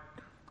provide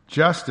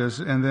justice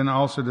and then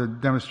also to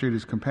demonstrate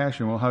his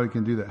compassion. Well, how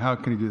can he do that? How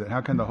can he do that? How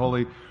can the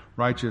holy,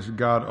 righteous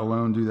God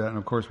alone do that? And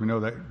of course, we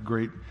know that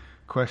great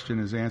question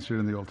is answered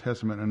in the Old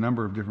Testament in a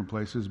number of different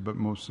places, but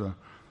most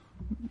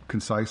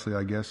concisely,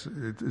 I guess,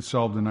 it's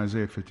solved in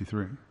Isaiah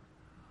 53.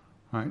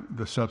 Right?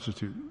 The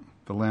substitute,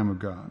 the Lamb of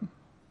God.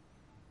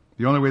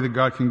 The only way that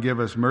God can give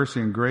us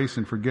mercy and grace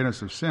and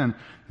forgiveness of sin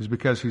is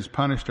because he's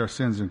punished our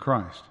sins in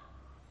Christ.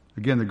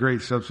 Again, the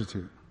great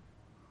substitute,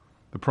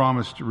 the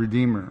promised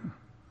Redeemer,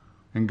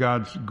 and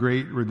God's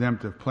great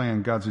redemptive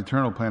plan, God's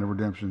eternal plan of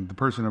redemption, the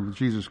person of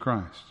Jesus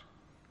Christ.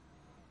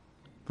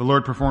 The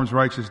Lord performs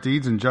righteous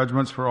deeds and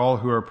judgments for all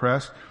who are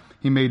oppressed.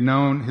 He made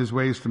known his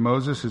ways to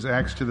Moses, his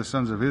acts to the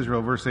sons of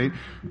Israel. Verse 8,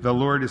 the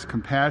Lord is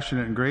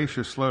compassionate and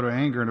gracious, slow to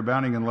anger, and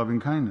abounding in loving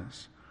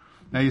kindness.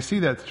 Now you see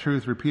that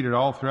truth repeated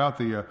all throughout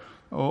the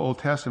Old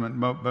Testament,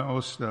 but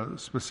most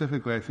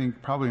specifically, I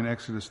think, probably in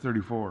Exodus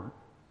 34.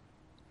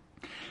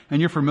 And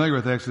you're familiar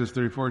with Exodus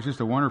 34. It's just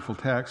a wonderful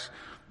text.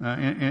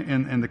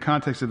 In the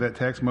context of that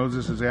text,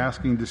 Moses is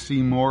asking to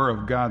see more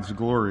of God's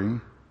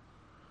glory.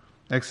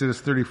 Exodus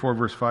 34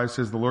 verse 5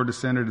 says, the Lord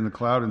descended in the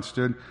cloud and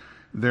stood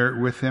there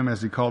with him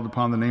as he called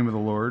upon the name of the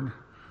Lord.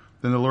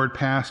 Then the Lord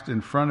passed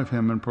in front of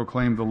him and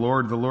proclaimed, the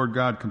Lord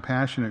God,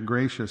 compassionate,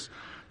 gracious,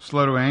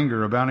 slow to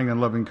anger, abounding in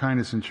loving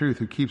kindness and truth,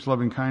 who keeps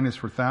loving kindness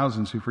for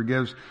thousands, who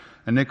forgives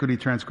iniquity,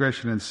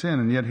 transgression, and sin,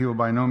 and yet he will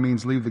by no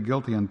means leave the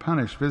guilty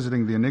unpunished,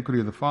 visiting the iniquity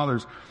of the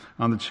fathers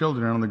on the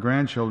children and on the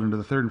grandchildren to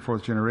the third and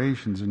fourth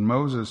generations. And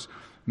Moses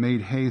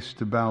made haste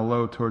to bow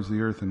low towards the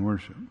earth in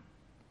worship.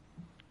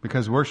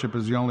 Because worship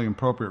is the only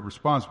appropriate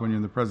response when you're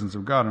in the presence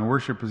of God, and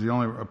worship is the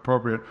only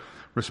appropriate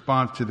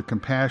response to the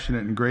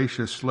compassionate and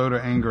gracious, slow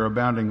to anger,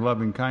 abounding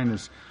loving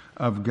kindness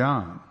of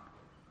God.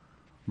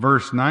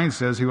 Verse 9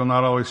 says, he will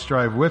not always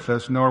strive with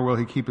us, nor will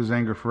he keep his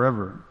anger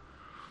forever.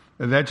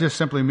 That just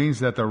simply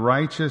means that the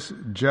righteous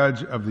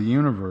judge of the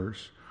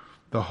universe,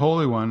 the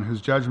Holy One,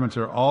 whose judgments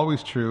are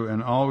always true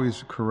and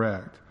always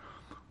correct,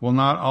 will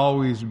not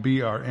always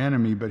be our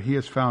enemy, but he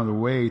has found a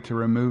way to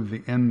remove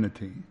the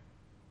enmity.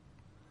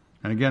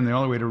 And again, the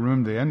only way to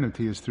remove the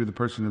enmity is through the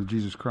person of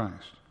Jesus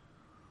Christ.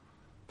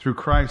 Through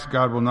Christ,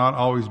 God will not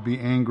always be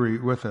angry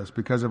with us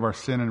because of our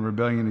sin and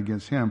rebellion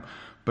against him,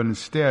 but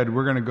instead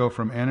we're going to go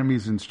from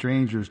enemies and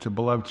strangers to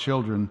beloved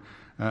children,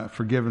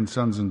 forgiven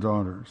sons and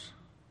daughters.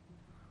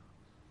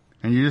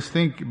 And you just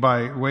think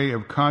by way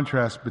of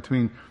contrast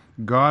between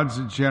God's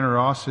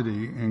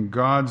generosity and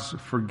God's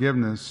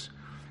forgiveness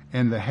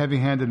and the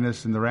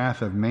heavy-handedness and the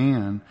wrath of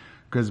man,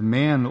 because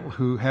man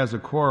who has a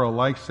quarrel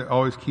likes to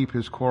always keep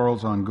his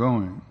quarrels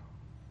ongoing.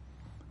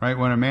 Right?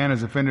 When a man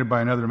is offended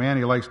by another man,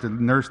 he likes to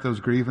nurse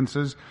those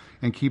grievances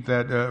and keep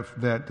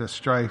that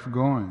strife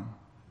going.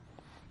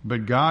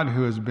 But God,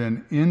 who has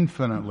been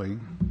infinitely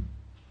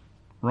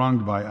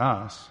wronged by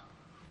us,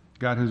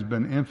 God who's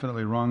been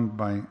infinitely wronged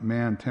by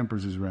man,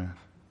 tempers his wrath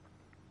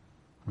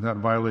without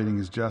violating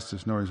his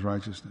justice nor his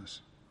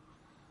righteousness.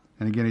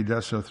 And again, he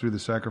does so through the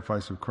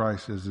sacrifice of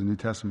Christ, as the New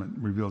Testament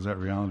reveals that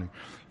reality.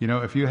 You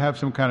know, if you have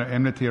some kind of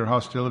enmity or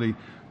hostility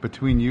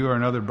between you or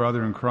another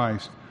brother in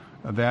Christ,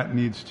 that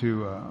needs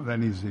to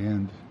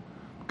end,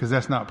 because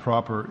that's not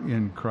proper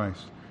in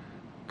Christ.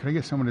 Could I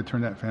get someone to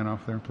turn that fan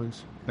off there,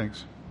 please?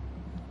 Thanks.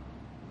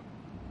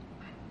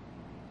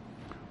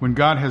 When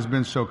God has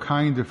been so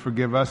kind to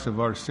forgive us of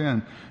our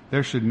sin,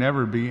 there should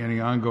never be any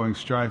ongoing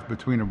strife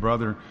between a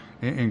brother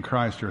in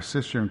Christ or a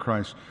sister in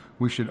Christ.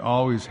 We should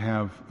always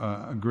have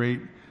a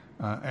great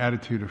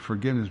attitude of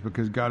forgiveness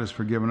because God has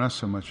forgiven us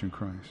so much in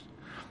Christ.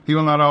 He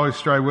will not always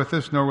strive with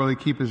us, nor will he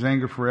keep his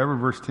anger forever.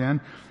 Verse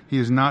 10, he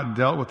has not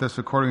dealt with us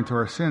according to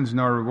our sins,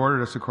 nor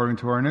rewarded us according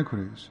to our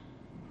iniquities.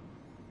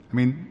 I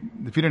mean,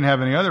 if you didn't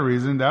have any other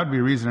reason, that would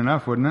be reason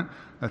enough, wouldn't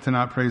it, to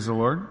not praise the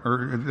Lord?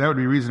 Or that would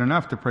be reason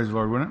enough to praise the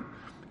Lord, wouldn't it?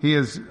 He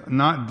has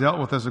not dealt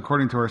with us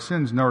according to our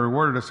sins, nor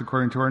rewarded us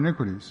according to our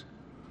iniquities.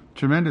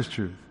 Tremendous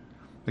truth.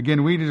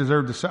 Again, we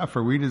deserve to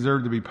suffer. We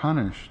deserve to be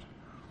punished.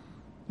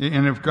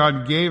 And if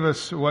God gave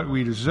us what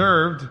we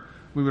deserved,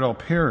 we would all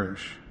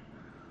perish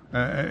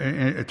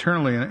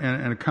eternally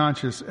in a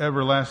conscious,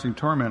 everlasting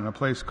torment in a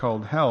place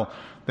called hell.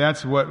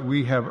 That's what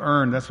we have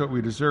earned. That's what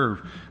we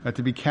deserve.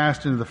 To be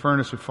cast into the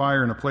furnace of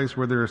fire in a place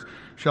where there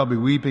shall be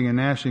weeping and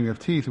gnashing of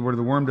teeth, where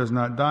the worm does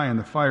not die and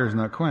the fire is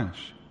not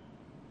quenched.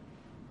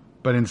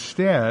 But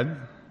instead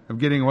of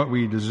getting what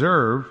we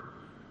deserve,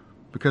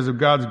 because of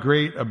God's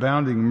great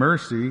abounding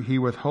mercy, he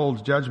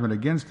withholds judgment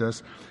against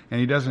us, and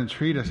he doesn't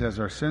treat us as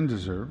our sin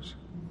deserves.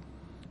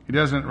 He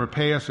doesn't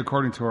repay us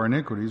according to our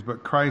iniquities,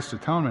 but Christ's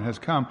atonement has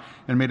come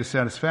and made a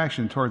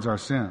satisfaction towards our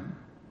sin.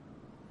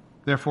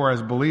 Therefore,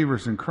 as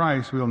believers in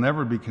Christ, we will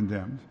never be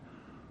condemned.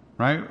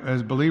 Right?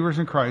 As believers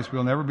in Christ, we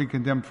will never be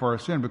condemned for our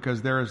sin,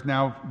 because there is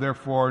now,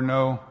 therefore,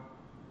 no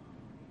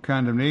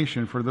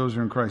condemnation for those who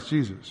are in Christ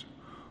Jesus.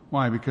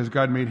 Why? Because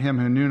God made him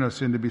who knew no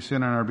sin to be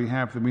sin on our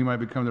behalf, that we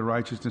might become the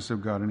righteousness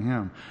of God in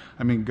him.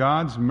 I mean,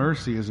 God's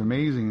mercy is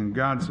amazing, and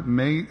God's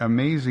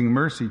amazing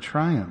mercy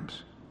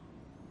triumphs.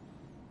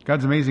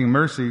 God's amazing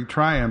mercy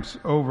triumphs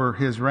over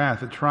his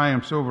wrath. It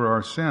triumphs over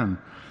our sin.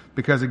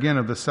 Because, again,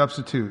 of the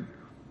substitution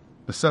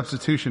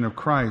of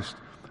Christ,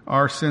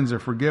 our sins are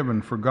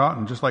forgiven,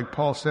 forgotten. Just like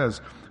Paul says,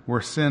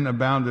 where sin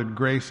abounded,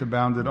 grace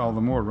abounded all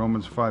the more.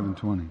 Romans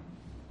 5:20.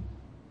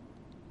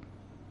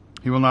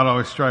 He will not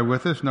always strive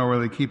with us, nor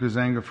will he keep his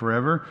anger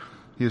forever.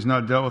 He has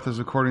not dealt with us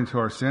according to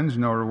our sins,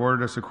 nor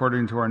rewarded us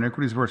according to our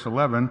iniquities. Verse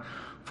 11,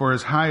 for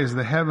as high as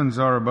the heavens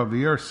are above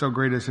the earth, so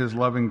great is his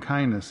loving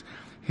kindness,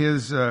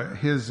 his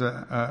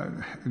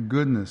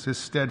goodness, his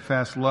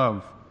steadfast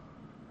love.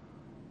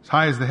 As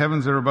high as the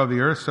heavens are above the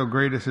earth, so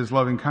great is his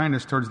loving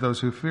kindness towards those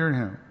who fear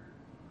him.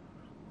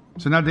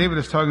 So now David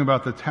is talking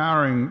about the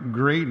towering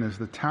greatness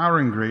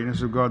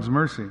of God's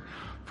mercy.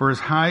 For as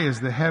high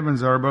as the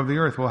heavens are above the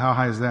earth. Well, how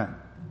high is that?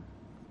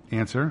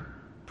 Answer,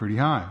 pretty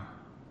high.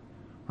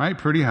 Right?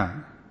 Pretty high.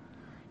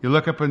 You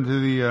look up into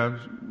the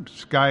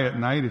sky at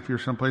night, if you're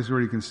someplace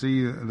where you can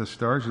see the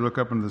stars, you look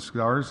up into the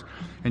stars,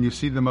 and you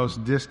see the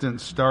most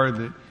distant star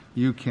that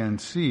you can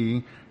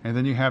see, and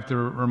then you have to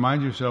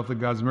remind yourself that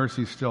God's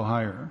mercy is still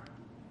higher.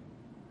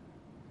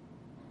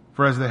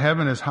 For as the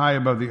heaven is high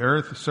above the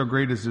earth, so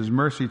great is his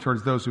mercy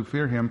towards those who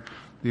fear him.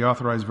 The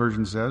Authorized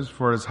Version says,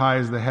 "For as high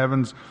as the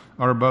heavens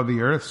are above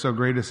the earth, so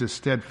great is his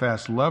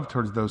steadfast love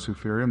towards those who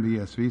fear him," the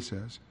ESV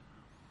says.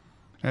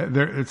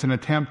 It's an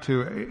attempt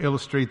to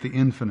illustrate the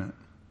infinite.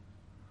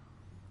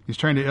 He's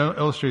trying to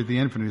illustrate the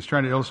infinite. He's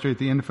trying to illustrate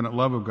the infinite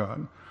love of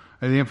God,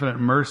 the infinite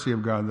mercy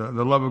of God,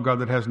 the love of God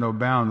that has no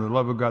bound, the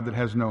love of God that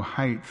has no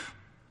height,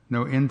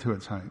 no end to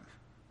its height.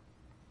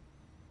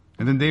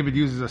 And then David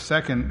uses a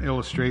second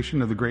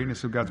illustration of the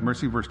greatness of God's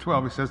mercy. Verse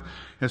 12, he says,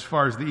 "As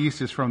far as the east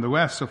is from the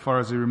west, so far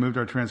as he removed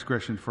our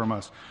transgression from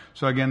us."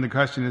 So again, the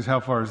question is, how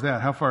far is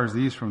that? How far is the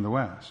east from the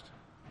west?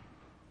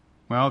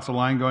 Well, it's a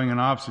line going in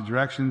opposite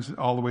directions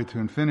all the way to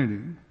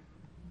infinity.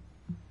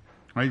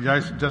 Right?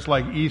 Just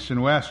like east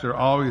and west are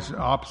always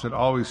opposite,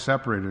 always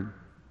separated,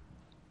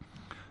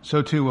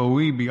 so too will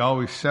we be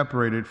always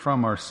separated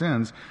from our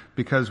sins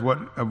because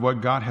of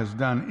what God has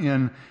done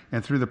in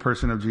and through the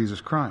person of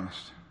Jesus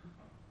Christ.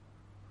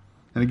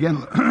 And again,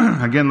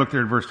 look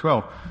there at verse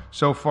 12.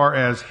 So far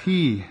as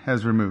he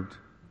has removed.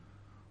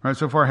 Right?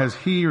 So far has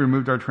he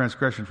removed our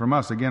transgression from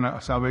us. Again,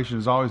 salvation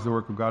is always the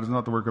work of God. It's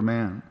not the work of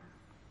man.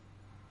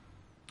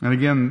 And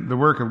again, the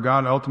work of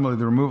God, ultimately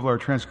the removal of our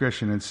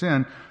transgression and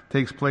sin,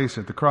 takes place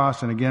at the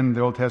cross. And again, the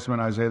Old Testament,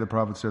 Isaiah the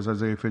prophet says,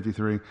 Isaiah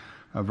 53,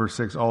 verse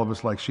 6, "All of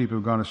us like sheep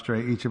have gone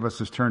astray. Each of us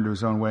has turned to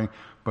his own way.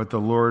 But the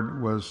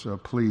Lord was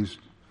pleased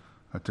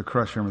to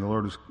crush him. And the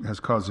Lord has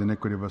caused the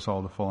iniquity of us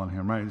all to fall on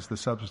him." Right? It's the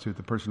substitute,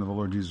 the person of the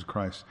Lord Jesus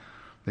Christ,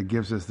 that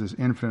gives us this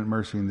infinite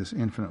mercy and this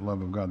infinite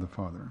love of God the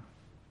Father.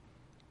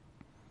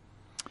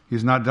 He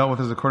has not dealt with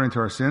us according to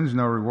our sins,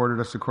 nor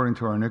rewarded us according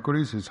to our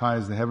iniquities. As high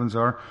as the heavens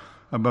are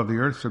above the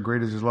earth, so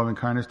great is his loving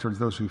kindness towards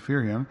those who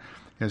fear him.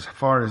 As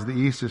far as the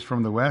east is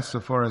from the west, so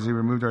far as he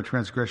removed our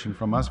transgression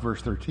from us.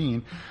 Verse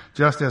 13,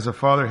 "Just as a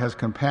father has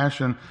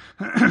compassion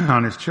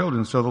on his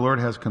children, so the Lord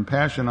has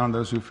compassion on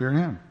those who fear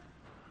him."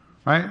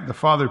 Right? The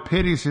Father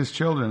pities his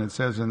children, it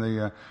says in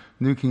the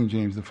New King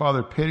James. The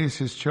Father pities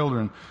his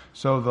children,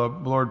 so the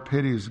Lord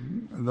pities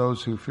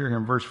those who fear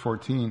him. Verse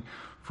 14,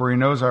 "For he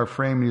knows our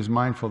frame and he is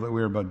mindful that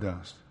we are but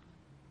dust."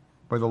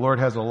 But the Lord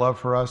has a love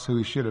for us who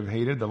he should have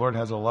hated. The Lord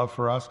has a love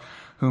for us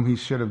whom he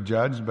should have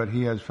judged, but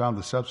he has found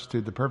the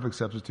substitute, the perfect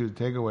substitute,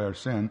 to take away our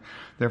sin.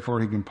 Therefore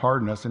he can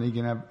pardon us, and he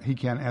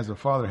can, as a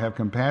father, have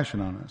compassion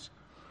on us.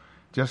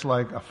 Just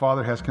like a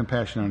father has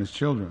compassion on his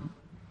children.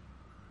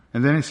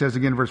 And then he says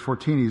again in verse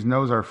 14, he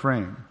knows our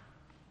frame.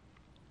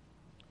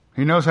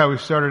 He knows how we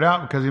started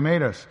out because he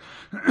made us.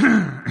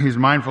 He's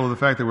mindful of the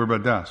fact that we're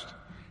but dust.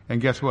 And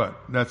guess what?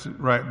 That's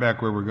right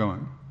back where we're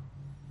going.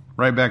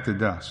 Right back to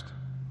dust.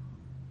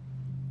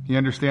 He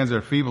understands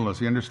our feebleness.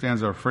 He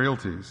understands our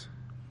frailties.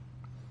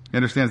 He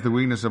understands the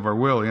weakness of our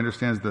will. He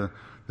understands the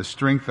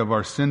strength of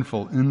our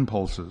sinful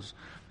impulses.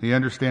 He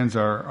understands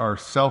our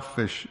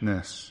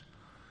selfishness.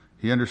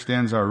 He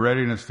understands our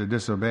readiness to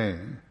disobey.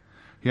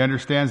 He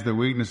understands the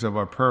weakness of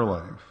our prayer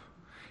life.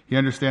 He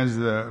understands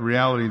the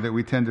reality that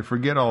we tend to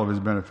forget all of his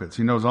benefits.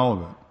 He knows all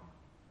of it.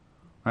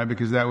 Right?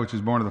 Because that which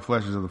is born of the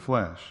flesh is of the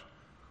flesh.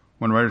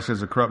 One writer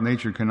says a corrupt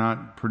nature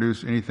cannot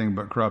produce anything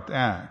but corrupt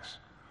acts.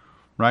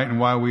 Right? And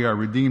while we are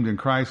redeemed in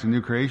Christ and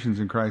new creations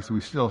in Christ, we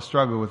still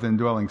struggle with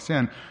indwelling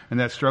sin. And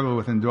that struggle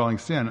with indwelling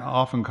sin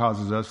often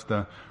causes us,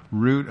 the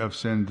root of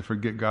sin, to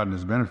forget God and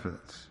his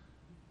benefits.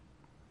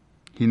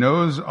 He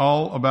knows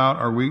all about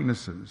our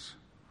weaknesses.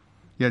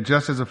 Yet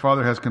just as a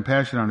father has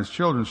compassion on his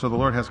children, so the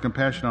Lord has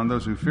compassion on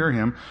those who fear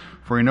him.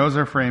 For he knows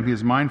our frame. He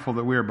is mindful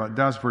that we are but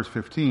dust. Verse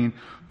 15,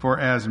 "For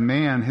as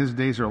man, his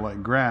days are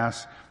like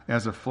grass.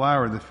 As a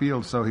flower of the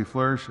field, so he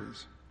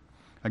flourishes."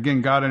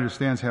 Again, God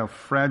understands how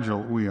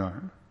fragile we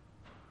are.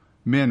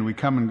 Men, we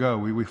come and go.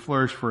 We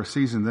flourish for a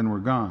season, then we're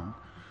gone.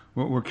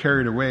 We're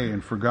carried away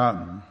and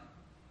forgotten.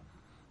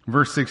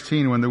 Verse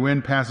 16, "When the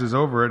wind passes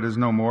over it is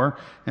no more,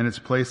 and its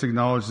place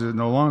acknowledges it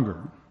no longer."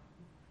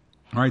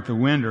 All right, the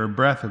wind or a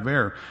breath of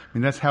air. I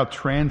mean, that's how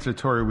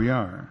transitory we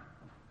are.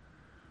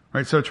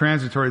 Right, so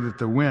transitory that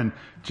the wind,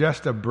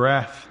 just a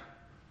breath,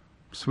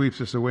 sweeps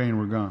us away and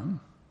we're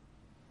gone.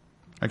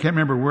 I can't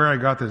remember where I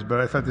got this, but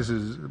I thought this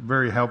is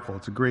very helpful.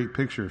 It's a great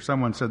picture.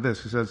 Someone said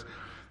this. He says,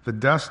 "The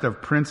dust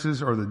of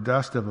princes or the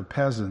dust of a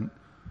peasant,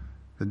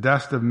 the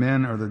dust of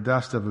men or the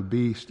dust of a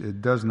beast,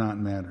 it does not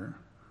matter.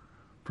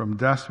 From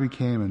dust we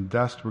came and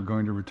dust we're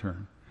going to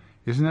return."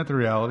 Isn't that the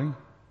reality?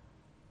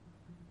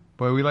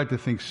 Boy, we like to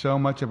think so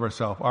much of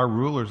ourselves. Our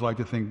rulers like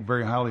to think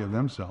very highly of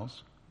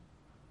themselves.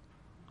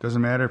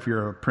 Doesn't matter if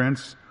you're a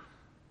prince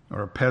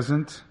or a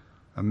peasant,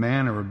 a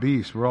man or a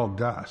beast, we're all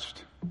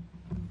dust.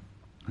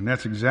 And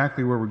that's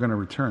exactly where we're going to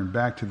return,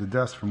 back to the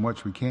dust from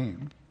which we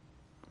came.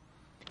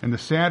 And the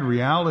sad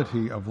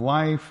reality of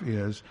life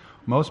is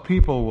most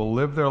people will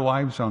live their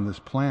lives on this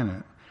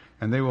planet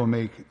and they will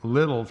make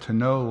little to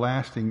no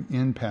lasting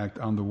impact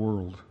on the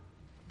world.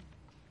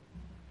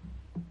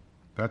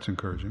 That's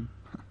encouraging.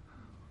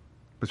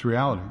 It's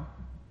reality.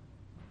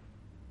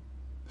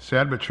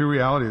 Sad but true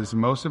reality is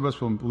most of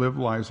us will live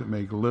lives that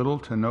make little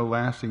to no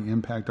lasting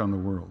impact on the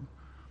world.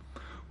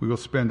 We will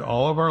spend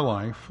all of our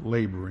life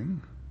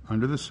laboring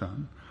under the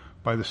sun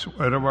by the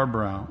sweat of our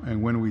brow,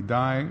 and when we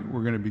die,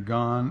 we're going to be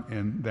gone,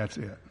 and that's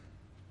it.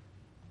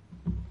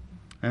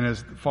 And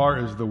as far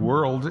as the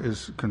world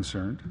is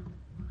concerned,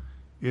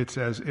 it's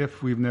as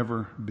if we've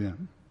never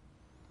been.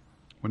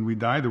 When we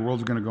die, the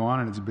world's going to go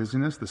on in its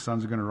busyness. The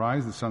sun's going to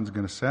rise. The sun's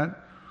going to set.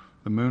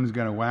 The moon's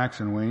going to wax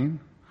and wane.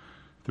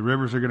 The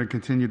rivers are going to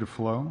continue to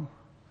flow.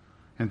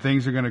 And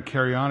things are going to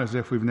carry on as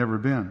if we've never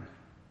been.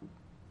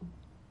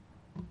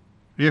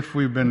 If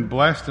we've been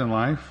blessed in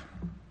life,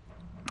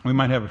 we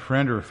might have a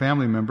friend or a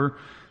family member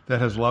that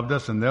has loved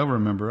us and they'll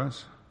remember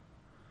us.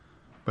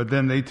 But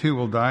then they too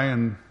will die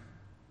and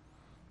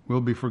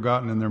will be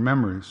forgotten in their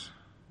memories.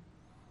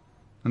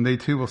 And they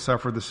too will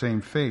suffer the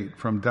same fate.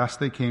 From dust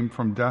they came,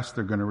 from dust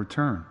they're going to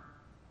return.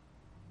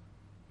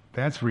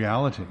 That's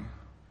reality.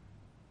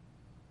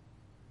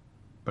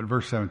 But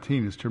verse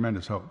 17 is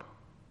tremendous hope.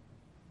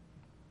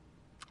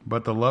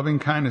 But the loving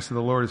kindness of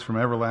the Lord is from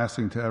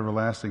everlasting to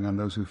everlasting on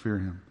those who fear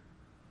him.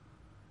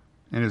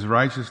 And his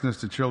righteousness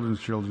to children's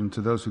children,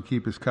 to those who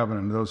keep his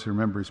covenant, and those who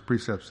remember his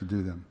precepts to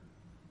do them.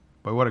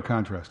 But what a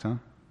contrast, huh?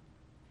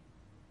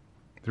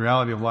 The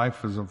reality of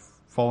life is a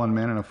fallen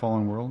man in a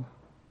fallen world.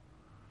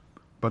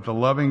 But the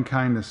loving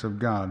kindness of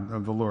God,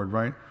 of the Lord,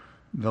 right?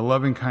 The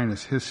loving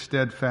kindness, his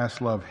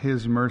steadfast love,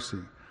 his mercy.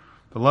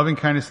 The loving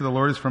kindness of the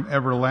Lord is from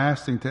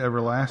everlasting to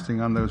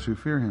everlasting on those who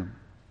fear him.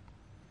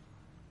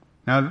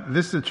 Now,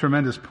 this is a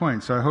tremendous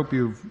point, so I hope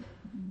you're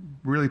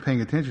really paying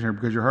attention here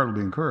because your heart will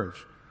be encouraged.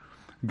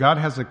 God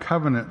has a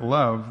covenant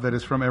love that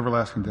is from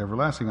everlasting to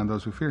everlasting on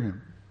those who fear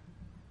him.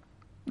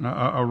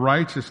 A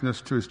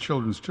righteousness to his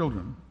children's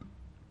children.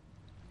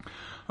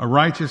 A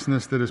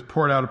righteousness that is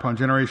poured out upon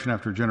generation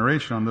after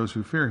generation on those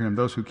who fear him,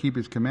 those who keep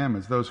his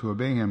commandments, those who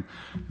obey him,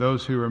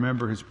 those who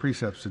remember his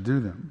precepts to do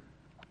them.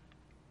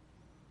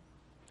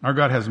 Our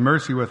God has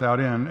mercy without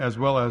end as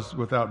well as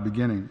without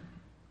beginning.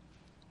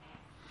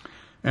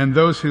 And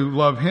those who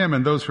love him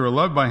and those who are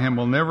loved by him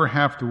will never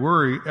have to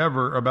worry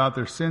ever about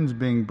their sins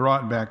being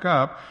brought back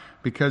up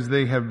because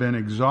they have been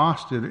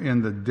exhausted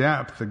in the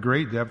depth, the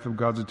great depth of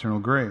God's eternal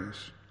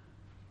grace.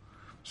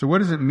 So what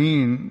does it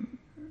mean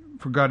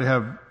for God to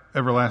have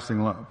everlasting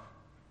love?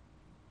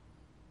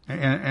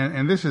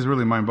 And this is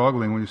really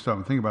mind-boggling when you stop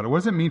and think about it. What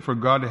does it mean for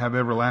God to have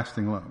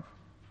everlasting love?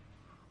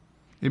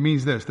 It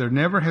means this: there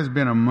never has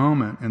been a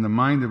moment in the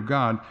mind of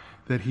God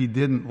that he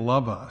didn't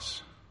love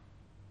us.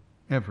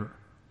 Ever.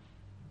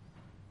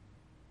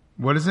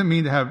 What does it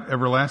mean to have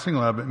everlasting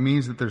love? It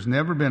means that there's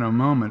never been a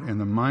moment in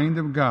the mind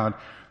of God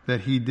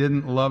that he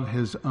didn't love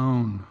his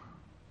own.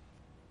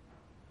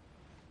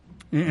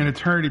 In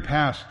eternity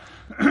past,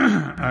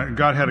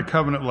 God had a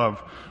covenant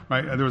love,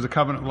 right? There was a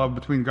covenant love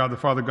between God the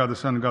Father, God the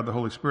Son, and God the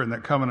Holy Spirit. And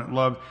that covenant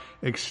love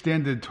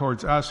extended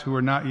towards us who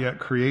were not yet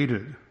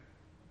created.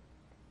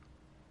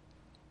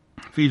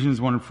 Ephesians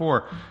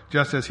 1:4,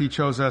 just as he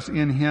chose us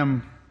in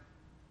him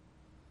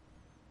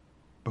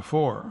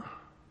before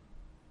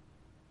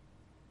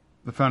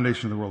the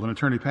foundation of the world, in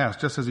eternity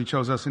past, just as he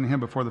chose us in him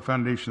before the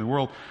foundation of the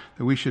world,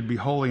 that we should be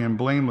holy and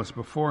blameless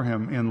before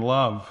him in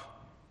love.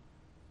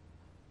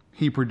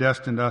 He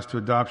predestined us to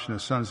adoption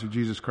as sons through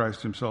Jesus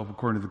Christ himself,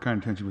 according to the kind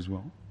intention of his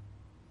will.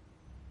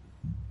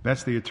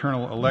 That's the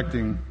eternal,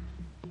 electing,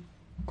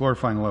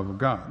 glorifying love of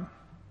God.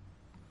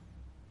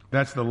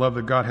 That's the love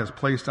that God has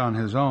placed on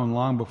his own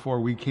long before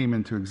we came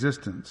into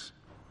existence.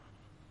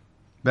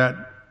 That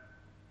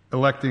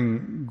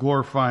electing,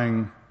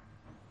 glorifying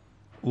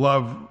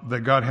love that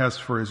God has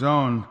for his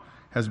own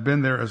has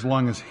been there as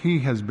long as he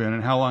has been.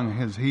 And how long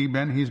has he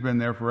been? He's been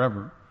there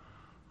forever,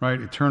 right?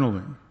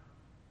 Eternally.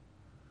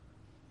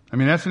 I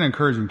mean, that's an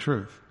encouraging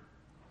truth.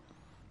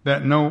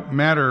 That no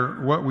matter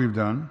what we've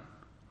done,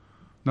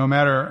 no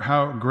matter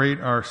how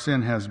great our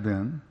sin has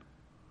been,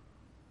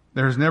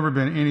 there's never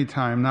been any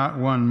time, not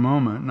one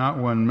moment, not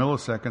one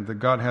millisecond, that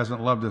God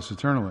hasn't loved us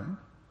eternally.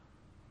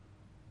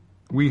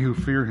 We who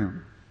fear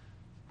him.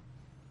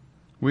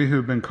 We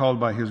who've been called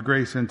by his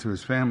grace into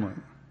his family.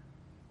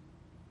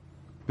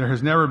 There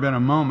has never been a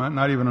moment,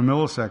 not even a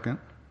millisecond,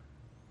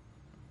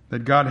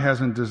 that God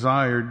hasn't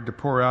desired to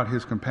pour out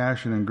his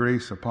compassion and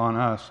grace upon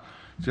us,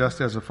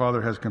 just as a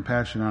father has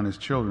compassion on his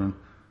children,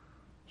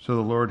 so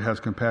the Lord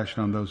has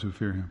compassion on those who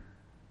fear him.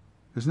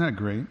 Isn't that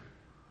great?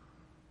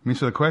 I mean,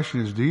 so the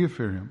question is, do you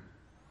fear him?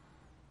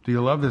 Do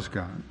you love this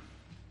God?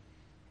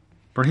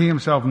 For he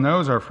himself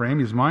knows our frame.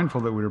 He's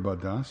mindful that we are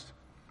but dust.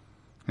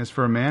 As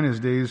for a man, his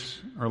days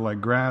are like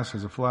grass,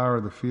 as a flower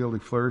of the field, he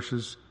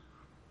flourishes.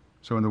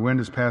 So when the wind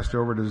is passed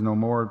over, it is no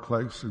more,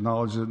 it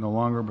acknowledges it no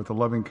longer, but the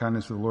loving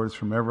kindness of the Lord is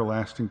from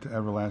everlasting to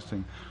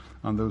everlasting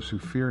on those who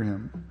fear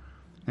him,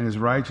 and his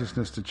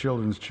righteousness to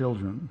children's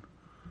children.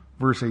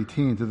 Verse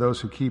 18, to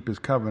those who keep his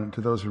covenant,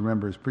 to those who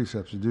remember his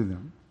precepts to do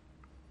them.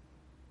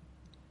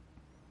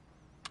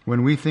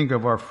 When we think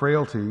of our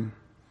frailty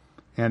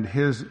and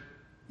his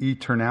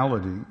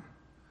eternality,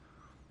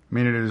 I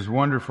mean, it is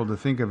wonderful to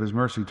think of his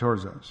mercy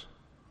towards us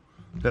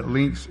that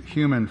links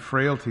human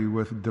frailty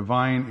with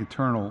divine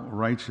eternal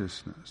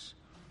righteousness.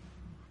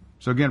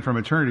 So again, from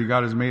eternity,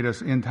 God has made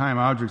us in-time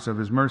objects of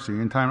his mercy,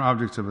 in-time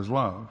objects of his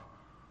love.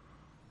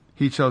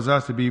 He chose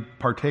us to be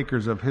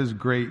partakers of his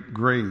great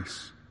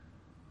grace.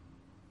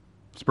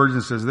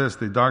 Spurgeon says this: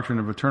 the doctrine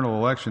of eternal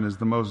election is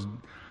the most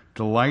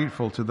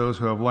delightful to those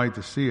who have light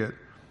to see it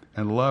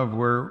and love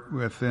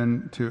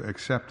within to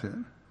accept it.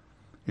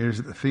 It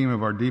is the theme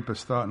of our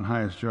deepest thought and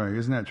highest joy.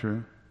 Isn't that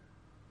true?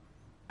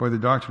 Boy, the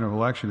doctrine of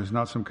election is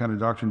not some kind of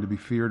doctrine to be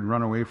feared,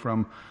 run away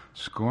from,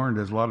 scorned,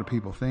 as a lot of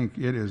people think.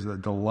 It is a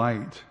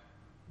delight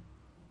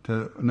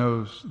to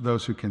know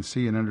those who can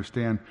see and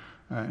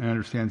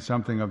understand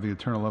something of the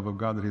eternal love of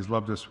God that He's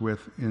loved us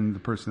with in the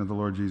person of the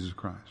Lord Jesus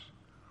Christ.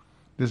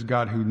 This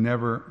God who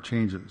never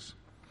changes.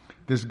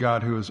 This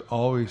God who is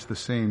always the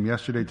same,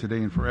 yesterday, today,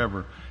 and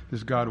forever.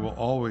 This God will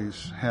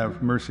always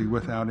have mercy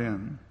without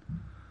end,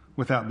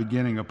 without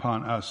beginning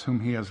upon us whom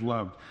He has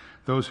loved.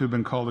 Those who have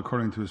been called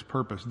according to His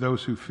purpose.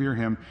 Those who fear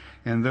Him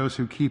and those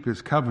who keep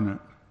His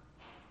covenant.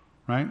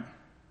 Right?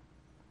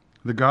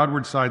 The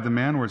Godward side, the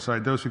manward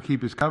side. Those who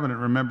keep His covenant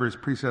remember His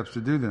precepts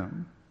to do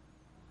them.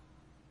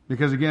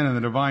 Because again, in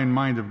the divine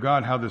mind of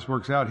God, how this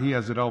works out, He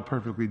has it all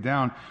perfectly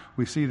down.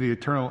 We see the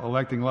eternal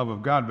electing love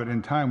of God, but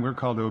in time we're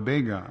called to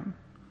obey God.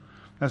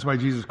 That's why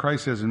Jesus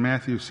Christ says in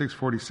Matthew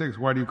 6:46,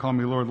 "Why do you call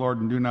me Lord, Lord,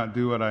 and do not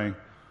do what I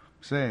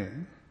say?"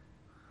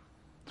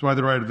 That's why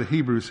the writer of the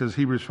Hebrews says,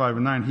 Hebrews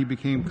 5:9, He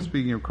became,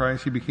 speaking of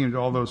Christ, He became to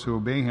all those who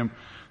obey Him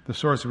the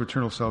source of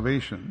eternal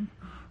salvation.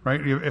 Right?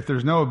 If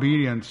there's no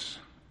obedience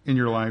in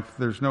your life,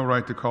 there's no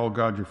right to call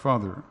God your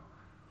Father.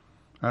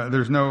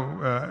 There's no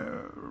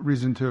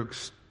reason to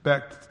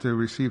expect to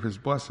receive His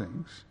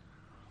blessings.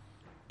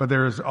 But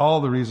there is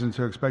all the reason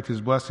to expect His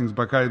blessings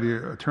by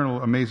the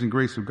eternal amazing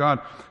grace of God,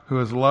 who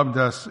has loved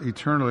us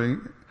eternally,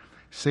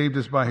 saved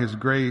us by His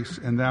grace,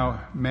 and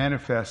now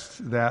manifests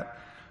that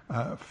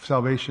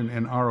salvation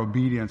in our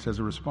obedience as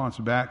a response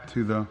back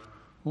to the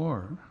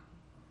Lord.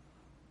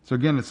 So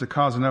again, it's a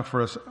cause enough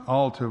for us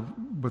all to,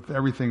 with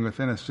everything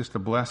within us, just to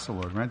bless the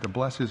Lord, right? To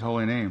bless His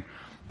holy name,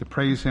 to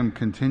praise Him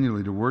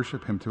continually, to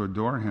worship Him, to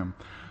adore Him,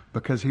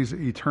 because He's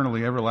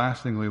eternally,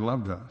 everlastingly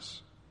loved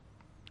us.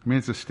 I mean,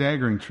 it's a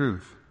staggering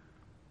truth.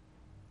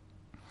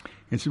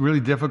 It's really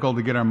difficult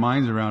to get our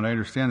minds around. I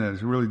understand that.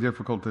 It's really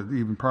difficult to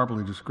even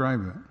properly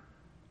describe it.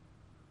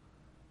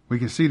 We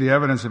can see the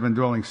evidence of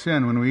indwelling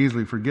sin when we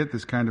easily forget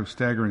this kind of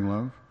staggering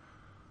love.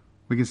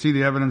 We can see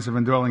the evidence of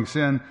indwelling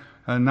sin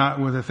not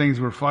with the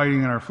things we're fighting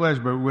in our flesh,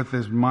 but with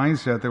this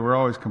mindset that we're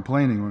always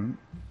complaining,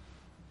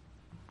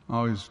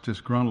 always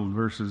disgruntled,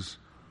 versus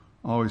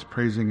always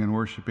praising and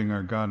worshiping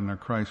our God and our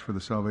Christ for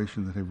the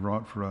salvation that they've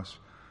wrought for us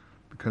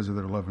because of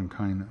their love and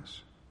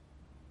kindness.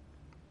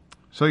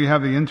 So you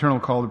have the internal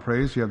call to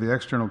praise, you have the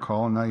external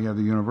call, and now you have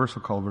the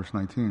universal call, verse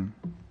 19.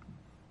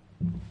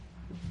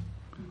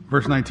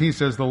 Verse 19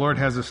 says, the Lord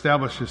has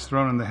established His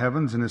throne in the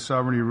heavens, and His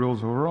sovereignty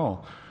rules over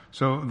all.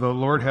 So the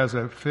Lord has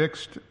a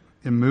fixed,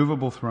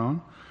 immovable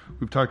throne.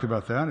 We've talked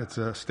about that. It's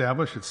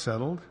established, it's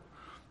settled.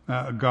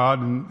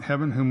 God in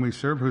heaven, whom we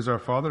serve, who is our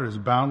Father, is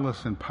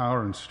boundless in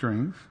power and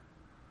strength.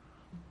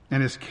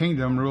 And His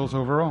kingdom rules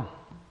over all.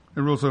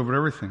 It rules over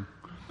everything.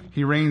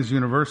 He reigns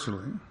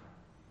universally.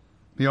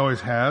 He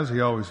always has,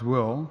 He always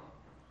will.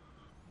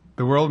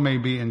 The world may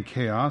be in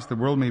chaos, the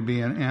world may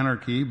be in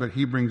anarchy, but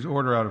He brings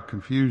order out of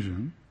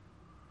confusion.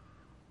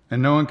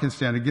 And no one can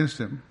stand against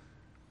Him.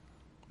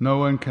 No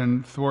one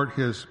can thwart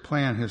His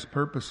plan, His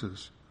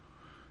purposes.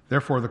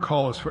 Therefore, the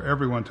call is for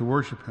everyone to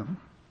worship Him,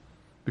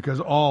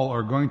 because all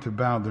are going to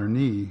bow their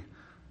knee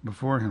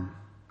before Him.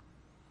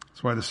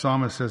 That's why the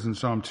psalmist says in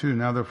Psalm 2,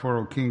 now therefore,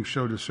 O King,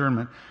 show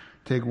discernment.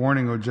 Take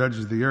warning, O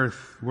judges of the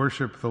earth.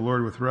 Worship the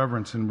Lord with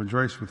reverence and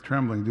rejoice with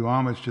trembling. Do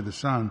homage to the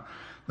Son,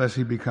 lest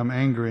He become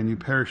angry and you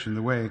perish in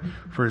the way,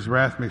 for His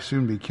wrath may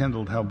soon be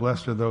kindled. How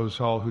blessed are those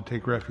all who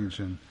take refuge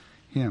in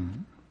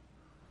Him.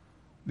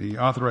 The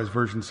Authorized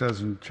Version says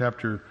in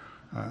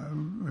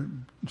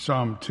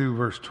Psalm 2,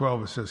 verse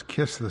 12, it says,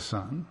 kiss the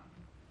Son.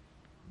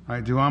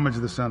 Right? Do homage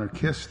to the Son, or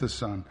kiss the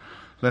Son,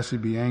 lest He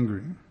be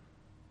angry.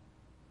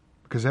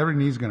 Because every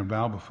knee is going to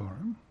bow before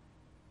Him.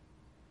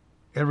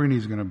 Every knee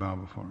is going to bow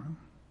before Him.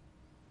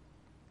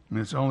 And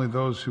it's only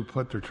those who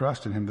put their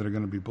trust in Him that are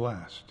going to be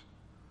blessed.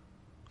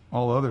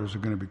 All others are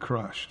going to be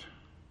crushed.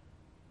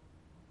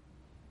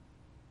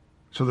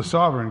 So the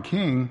sovereign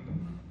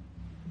King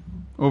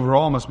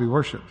overall must be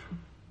worshipped.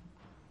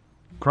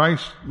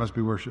 Christ must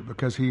be worshipped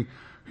because He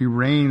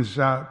reigns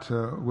out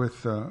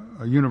with a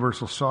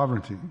universal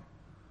sovereignty.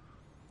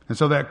 And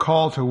so that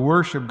call to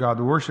worship God,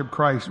 to worship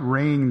Christ,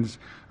 rings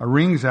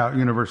out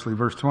universally.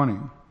 Verse 20.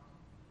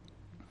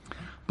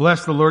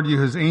 Bless the Lord, you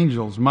His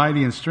angels,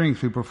 mighty in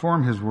strength, who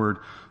perform His word,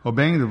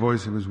 obeying the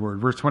voice of His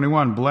word. Verse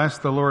 21, bless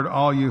the Lord,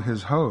 all you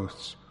His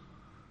hosts,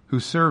 who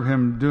serve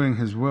Him doing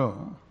His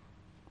will.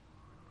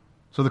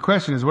 So the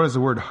question is, what does the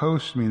word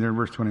host mean there in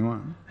verse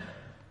 21?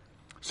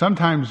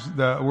 Sometimes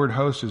the word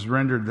host is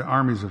rendered the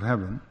armies of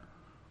heaven.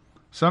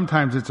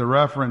 Sometimes it's a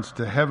reference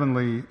to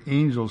heavenly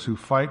angels who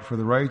fight for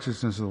the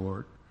righteousness of the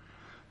Lord.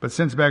 But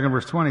since back in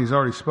verse 20, He's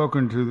already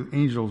spoken to the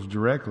angels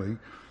directly,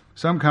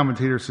 some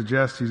commentators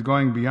suggest He's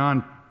going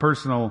beyond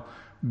personal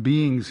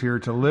beings here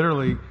to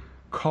literally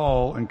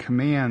call and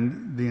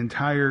command the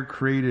entire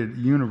created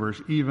universe,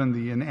 even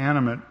the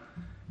inanimate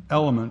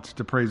elements,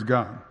 to praise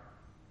God.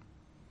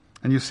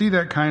 And you see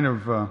that kind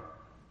of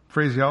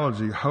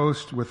phraseology,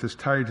 host, with this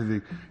tied to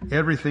the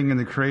everything in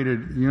the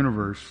created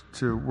universe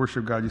to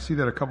worship God. You see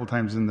that a couple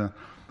times in the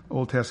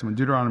Old Testament.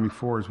 Deuteronomy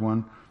 4 is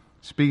one.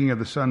 Speaking of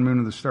the sun, moon,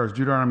 and the stars.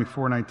 Deuteronomy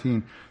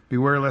 4:19.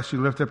 Beware lest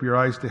you lift up your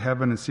eyes to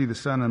heaven and see the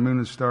sun and moon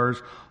and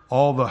stars,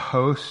 all the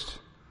host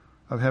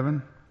of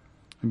heaven,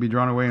 and be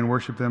drawn away and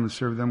worship them and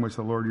serve them, which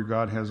the Lord your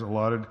God has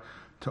allotted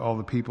to all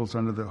the peoples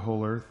under the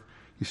whole earth.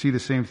 You see the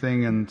same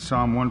thing in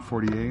Psalm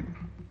 148.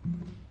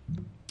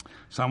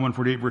 Psalm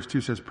 148 verse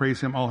 2 says,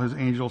 praise him, all his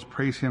angels.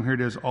 Praise him, here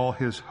it is, all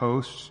his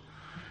hosts.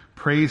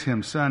 Praise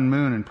him, sun,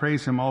 moon, and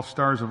praise him, all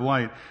stars of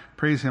light.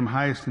 Praise him,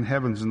 highest in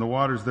heavens and the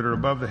waters that are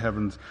above the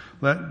heavens.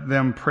 Let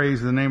them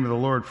praise the name of the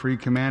Lord, for he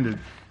commanded,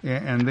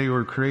 and they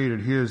were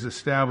created. He has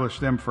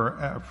established them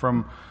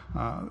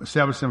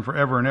established them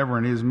forever and ever,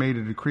 and he has made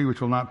a decree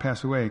which will not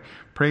pass away.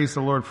 Praise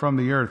the Lord from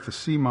the earth, the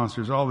sea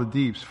monsters, all the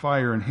deeps,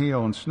 fire and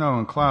hail and snow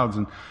and clouds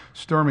and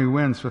stormy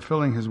winds,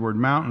 fulfilling his word,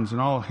 mountains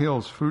and all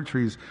hills, fruit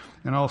trees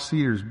and all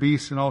cedars,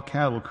 beasts and all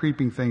cattle,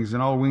 creeping things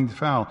and all winged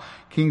fowl,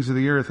 kings of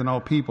the earth and all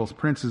peoples,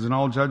 princes and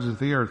all judges of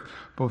the earth,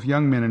 both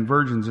young men and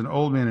virgins and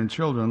old men and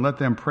children. Let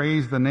them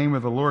praise the name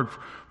of the Lord,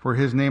 for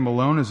his name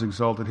alone is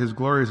exalted. His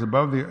glory is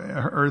above the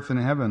earth and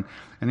heaven,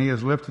 and he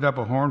has lifted up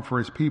a horn for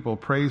his people.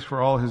 Praise for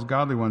all his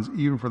godly ones,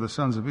 even for the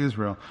sons of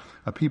Israel,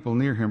 a people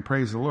near him.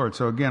 Praise the Lord.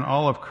 So again,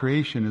 all of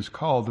creation is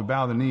called to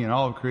bow the knee, and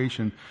all of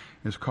creation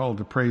is called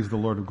to praise the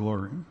Lord of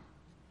glory.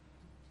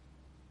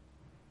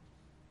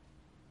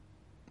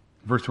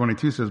 Verse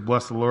 22 says,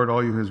 bless the Lord,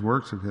 all you his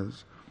works of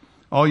his.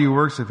 All you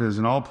works of his,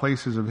 in all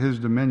places of his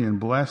dominion.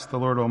 Bless the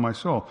Lord, O my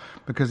soul.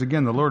 Because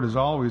again, the Lord is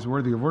always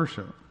worthy of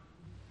worship.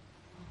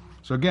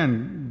 So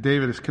again,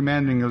 David is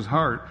commanding his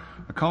heart,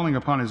 calling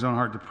upon his own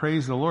heart to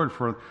praise the Lord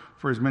for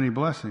his many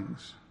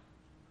blessings.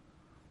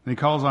 And he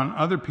calls on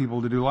other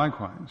people to do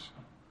likewise.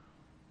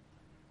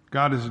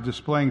 God is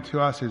displaying to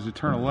us his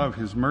eternal love,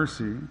 his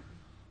mercy.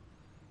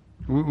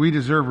 We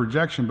deserve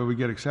rejection, but we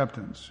get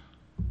acceptance.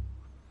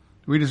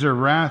 We deserve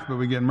wrath, but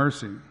we get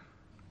mercy.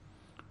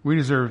 We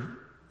deserve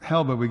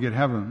hell, but we get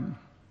heaven.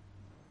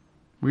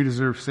 We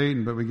deserve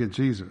Satan, but we get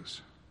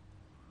Jesus.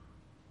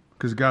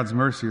 Because God's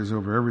mercy is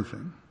over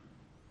everything,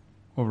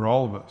 over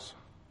all of us.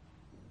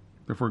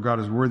 Therefore, God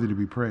is worthy to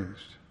be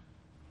praised.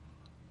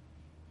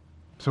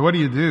 So what do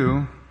you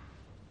do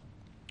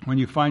when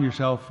you find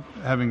yourself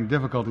having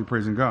difficulty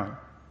praising God?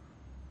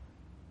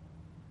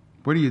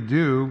 What do you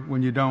do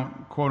when you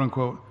don't, quote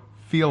unquote,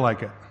 feel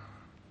like it?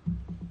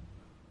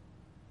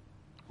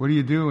 What do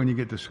you do when you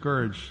get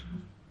discouraged?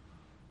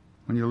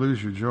 When you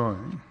lose your joy?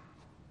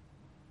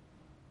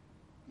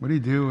 What do you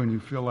do when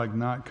you feel like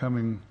not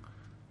coming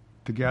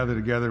to gather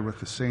together with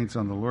the saints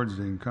on the Lord's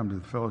Day and come to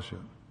the fellowship?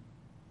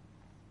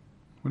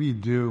 What do you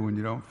do when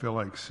you don't feel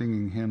like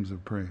singing hymns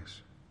of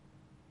praise?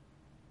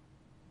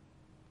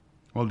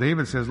 Well,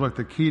 David says, look,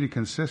 the key to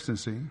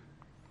consistency,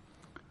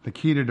 the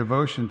key to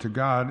devotion to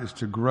God is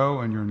to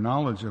grow in your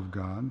knowledge of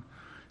God,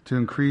 to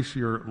increase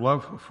your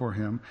love for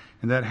him,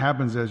 and that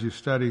happens as you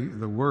study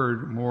the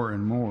Word more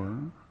and more.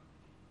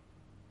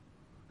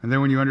 And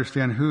then when you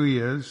understand who he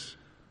is,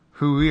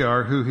 who we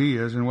are, who he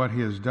is, and what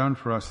he has done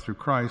for us through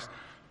Christ,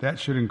 that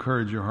should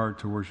encourage your heart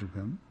to worship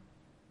him.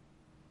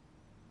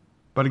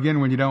 But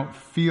again, when you don't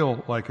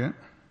feel like it,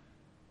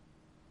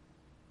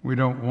 we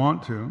don't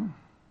want to,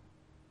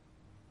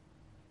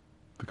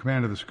 the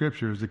command of the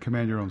Scripture is to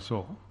command your own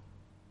soul.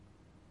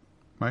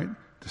 Right?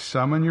 To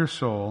summon your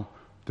soul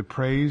to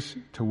praise,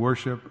 to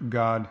worship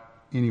God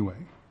anyway.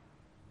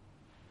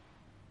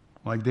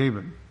 Like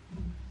David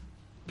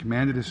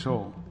commanded his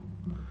soul,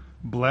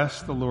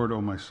 bless the Lord, O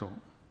my soul.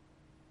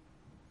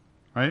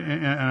 Right?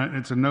 And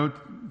it's a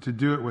note to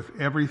do it with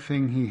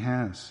everything he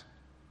has,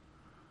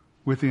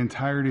 with the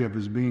entirety of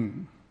his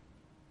being.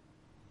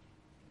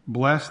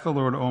 Bless the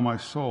Lord, O my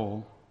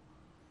soul.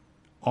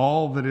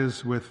 All that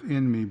is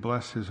within me,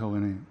 bless his holy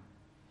name.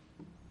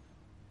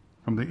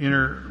 From the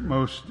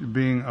innermost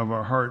being of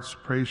our hearts,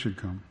 praise should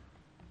come.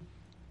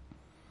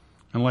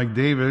 And like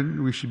David,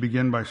 we should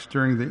begin by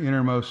stirring the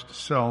innermost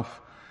self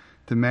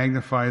to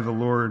magnify the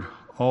Lord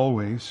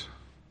always,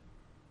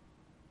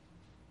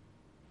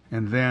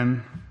 and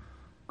then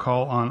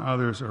call on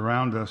others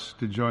around us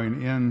to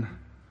join in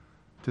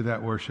to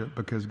that worship,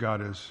 because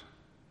God is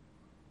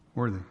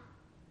worthy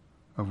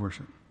of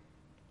worship.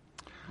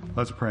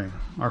 Let's pray.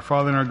 Our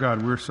Father and our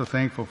God, we're so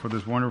thankful for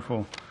this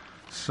wonderful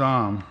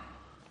psalm.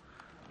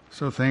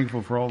 So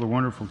thankful for all the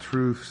wonderful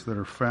truths that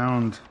are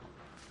found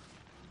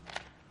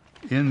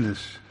in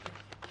this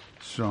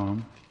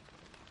psalm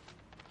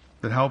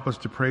that help us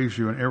to praise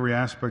you in every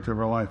aspect of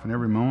our life, in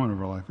every moment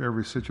of our life,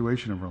 every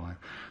situation of our life,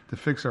 to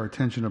fix our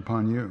attention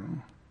upon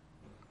you,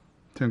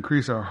 to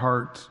increase our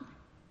heart's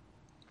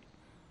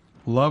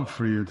love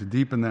for you, to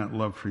deepen that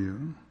love for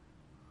you,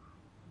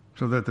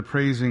 so that the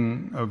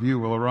praising of you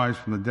will arise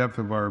from the depth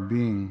of our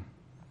being.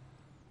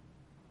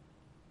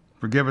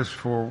 Forgive us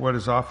for what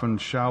is often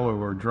shallow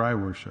or dry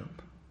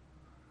worship.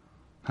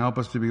 Help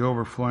us to be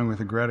overflowing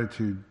with a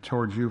gratitude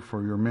towards you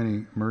for your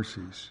many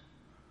mercies,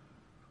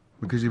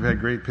 because you've had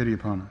great pity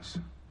upon us.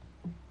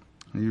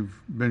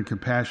 You've been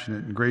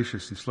compassionate and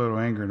gracious and slow to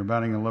anger and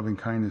abounding in loving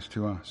kindness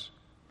to us.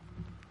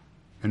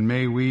 And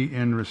may we,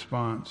 in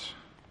response,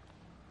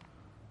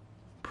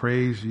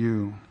 praise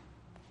you,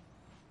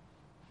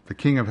 the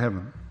King of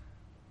heaven.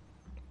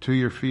 To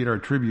your feet our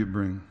tribute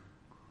bring.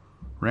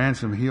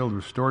 Ransomed, healed,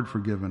 restored,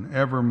 forgiven,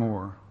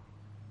 evermore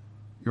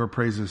your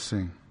praises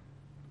sing.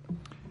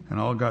 And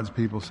all God's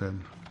people said,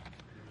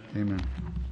 Amen.